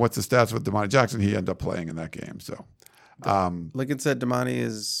 And what's the stats with Damani Jackson? He ended up playing in that game. So, Lincoln said Damani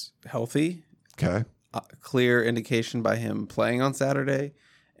is healthy. okay. Clear indication by him playing on Saturday,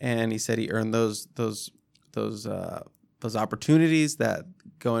 and he said he earned those opportunities that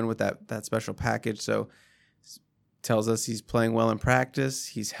go in with that special package. So tells us he's playing well in practice.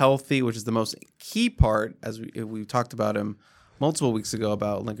 He's healthy, which is the most key part, as we talked about him multiple weeks ago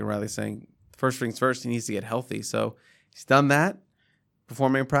about Lincoln Riley saying first things first, he needs to get healthy. So he's done that,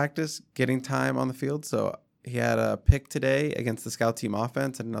 performing in practice, getting time on the field. So he had a pick today against the scout team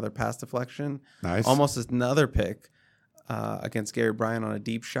offense and another pass deflection. Nice. Almost another pick against Gary Bryant on a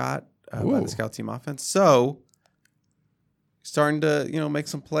deep shot by the scout team offense. So starting to make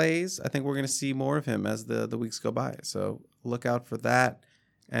some plays. I think we're going to see more of him as the weeks go by. So look out for that.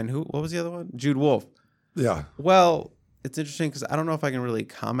 And what was the other one? Jude Wolfe. Yeah. Well, it's interesting because I don't know if I can really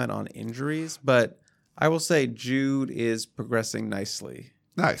comment on injuries, but I will say Jude is progressing nicely.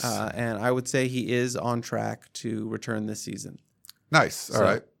 Nice. And I would say he is on track to return this season. Nice. All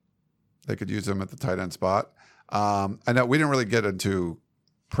right. They could use him at the tight end spot. I know we didn't really get into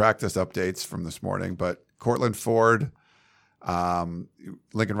practice updates from this morning, but Cortland Ford,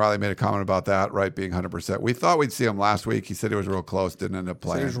 Lincoln Riley made a comment about that, right, being 100%. We thought we'd see him last week. He said he was real close, didn't end up So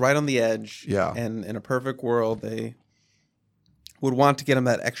playing. he was right on the edge. Yeah. And in a perfect world, they would want to get him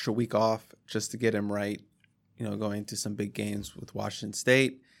that extra week off just to get him right, going to some big games with Washington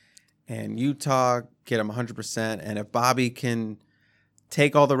State and Utah, get him 100%. And if Bobby can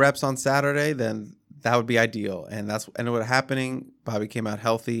take all the reps on Saturday, then that would be ideal. And that's what happening. Bobby came out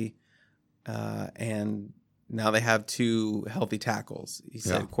healthy, and now they have two healthy tackles. He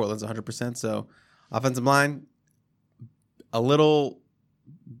said Cortland's 100%. So offensive line, a little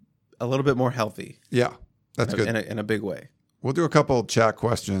bit more healthy. Yeah, that's good. In a big way. We'll do a couple chat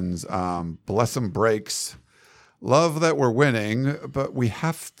questions. Bless 'em breaks. Love that we're winning, but we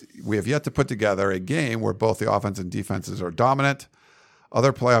have yet to put together a game where both the offense and defenses are dominant.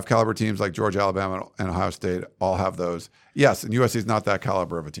 Other playoff caliber teams like Georgia, Alabama, and Ohio State all have those. Yes, and USC is not that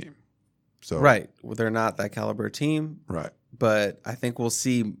caliber of a team. So right, well, they're not that caliber team. Right, but I think we'll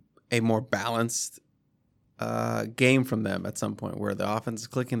see a more balanced game from them at some point, where the offense is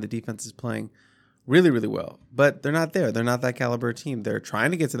clicking, the defense is playing really, really well. But they're not there. They're not that caliber team. They're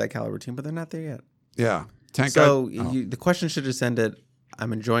trying to get to that caliber team, but they're not there yet. Yeah. The question should just end at,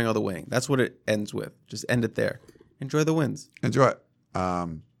 I'm enjoying all the winning. That's what it ends with. Just end it there. Enjoy the wins. Enjoy it.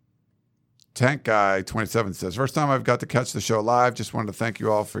 Tank Guy 27 says, first time I've got to catch the show live. Just wanted to thank you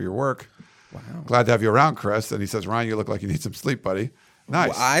all for your work. Wow. Glad to have you around, Chris. And he says, Ryan, you look like you need some sleep, buddy. Nice.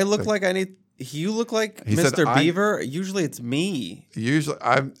 Well, I look like I need... You look like Mr. Beaver. Usually it's me. Usually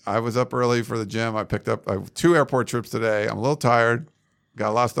I was up early for the gym. I picked up 2 airport trips today. I'm a little tired. Got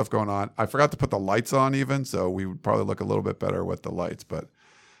a lot of stuff going on. I forgot to put the lights on even, so we would probably look a little bit better with the lights. But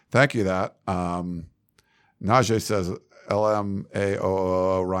thank you that. Najee says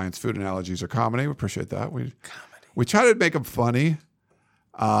LMAOO, Ryan's food analogies are comedy. We appreciate that. We try to make them funny,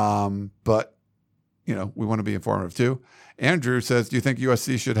 but we want to be informative too. Andrew says, do you think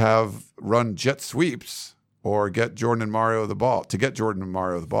USC should have run jet sweeps or get Jordan and Mario the ball? To get Jordan and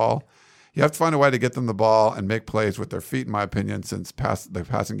Mario the ball, you have to find a way to get them the ball and make plays with their feet, in my opinion, since the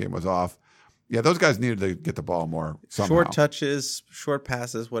passing game was off. Yeah, those guys needed to get the ball more somehow. Short touches, short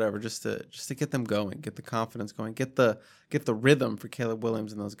passes, whatever, just to get them going, get the confidence going, get the rhythm for Caleb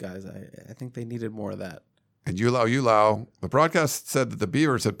Williams and those guys. I think they needed more of that. And Ulau, the broadcast said that the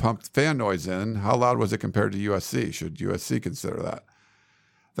Beavers had pumped fan noise in. How loud was it compared to USC? Should USC consider that?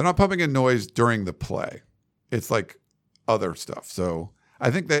 They're not pumping in noise during the play. It's like other stuff. So I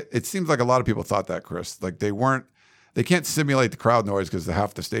think that it seems like a lot of people thought that, Chris. Like they can't simulate the crowd noise because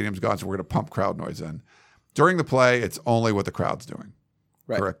half the stadium's gone, so we're going to pump crowd noise in. During the play, it's only what the crowd's doing.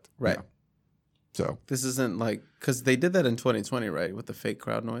 Right. Correct? Right. Yeah. So this isn't like, because they did that in 2020, right, with the fake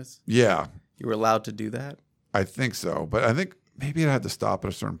crowd noise? Yeah. You were allowed to do that? I think so, but I think maybe it had to stop at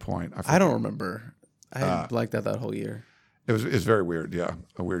a certain point. I don't remember. I liked that whole year. It was very weird, yeah,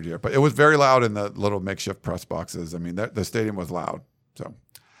 a weird year. But it was very loud in the little makeshift press boxes. I mean, the stadium was loud. So,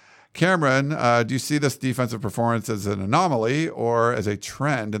 Cameron, do you see this defensive performance as an anomaly or as a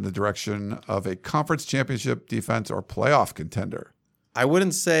trend in the direction of a conference championship defense or playoff contender? I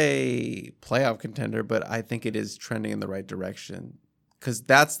wouldn't say playoff contender, but I think it is trending in the right direction because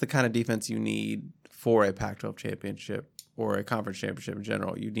that's the kind of defense you need for a Pac-12 championship or a conference championship in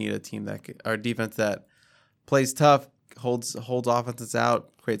general. You need a team or defense that plays tough, holds offenses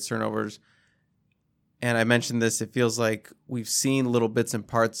out, creates turnovers. And I mentioned this, it feels like we've seen little bits and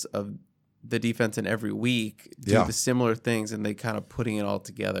parts of the defense in every week do the similar things, and they kind of putting it all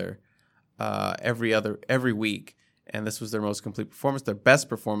together every week. And this was their most complete performance, their best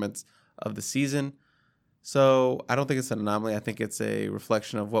performance of the season. So I don't think it's an anomaly. I think it's a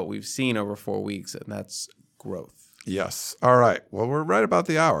reflection of what we've seen over 4 weeks, and that's growth. Yes. All right. Well, we're right about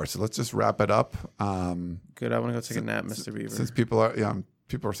the hour, so let's just wrap it up. Good. I want to go take a nap, Mr. Beaver. Since people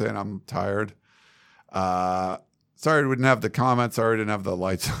are saying I'm tired. Sorry we didn't have the comments. Sorry we didn't have the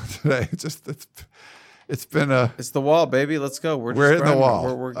lights on today. It's the wall, baby. Let's go. We're in the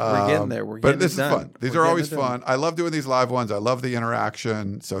wall. We're getting there. But this is fun. These are always fun. I love doing these live ones. I love the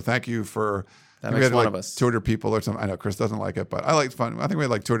interaction. So thank you for. That makes one of us. 200 people or something. I know Chris doesn't like it, but I like fun. I think we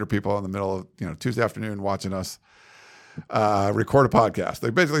had like 200 people in the middle of Tuesday afternoon watching us record a podcast.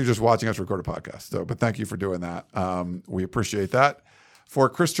 They're basically just watching us record a podcast. So, but thank you for doing that. We appreciate that. For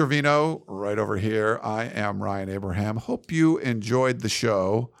Chris Trevino, right over here, I am Ryan Abraham. Hope you enjoyed the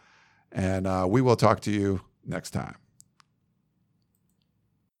show, and we will talk to you next time.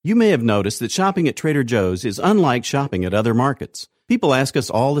 You may have noticed that shopping at Trader Joe's is unlike shopping at other markets. People ask us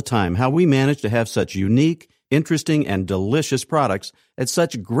all the time how we manage to have such unique, interesting, and delicious products at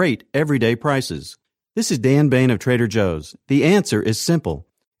such great everyday prices. This is Dan Bain of Trader Joe's. The answer is simple.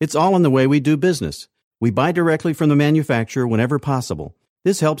 It's all in the way we do business. We buy directly from the manufacturer whenever possible.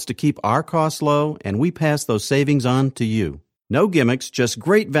 This helps to keep our costs low, and we pass those savings on to you. No gimmicks, just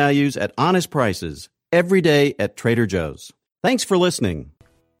great values at honest prices. Every day at Trader Joe's. Thanks for listening.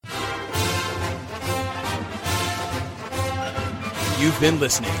 You've been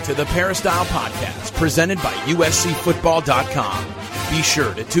listening to the Peristyle Podcast, presented by USCFootball.com. Be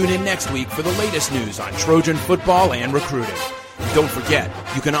sure to tune in next week for the latest news on Trojan football and recruiting. And don't forget,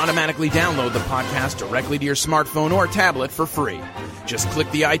 you can automatically download the podcast directly to your smartphone or tablet for free. Just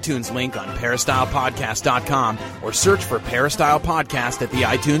click the iTunes link on PeristylePodcast.com or search for Peristyle Podcast at the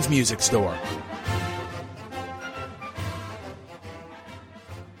iTunes Music Store.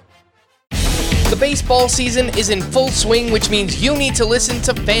 The baseball season is in full swing, which means you need to listen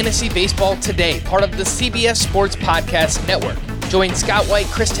to Fantasy Baseball Today, part of the CBS Sports Podcast Network. Join Scott White,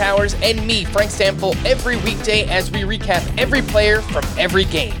 Chris Towers, and me, Frank Stample, every weekday as we recap every player from every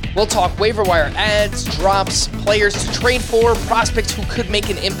game. We'll talk waiver wire ads, drops, players to trade for, prospects who could make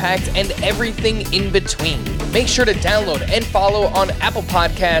an impact, and everything in between. Make sure to download and follow on Apple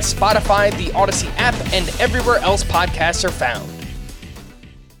Podcasts, Spotify, the Odyssey app, and everywhere else podcasts are found.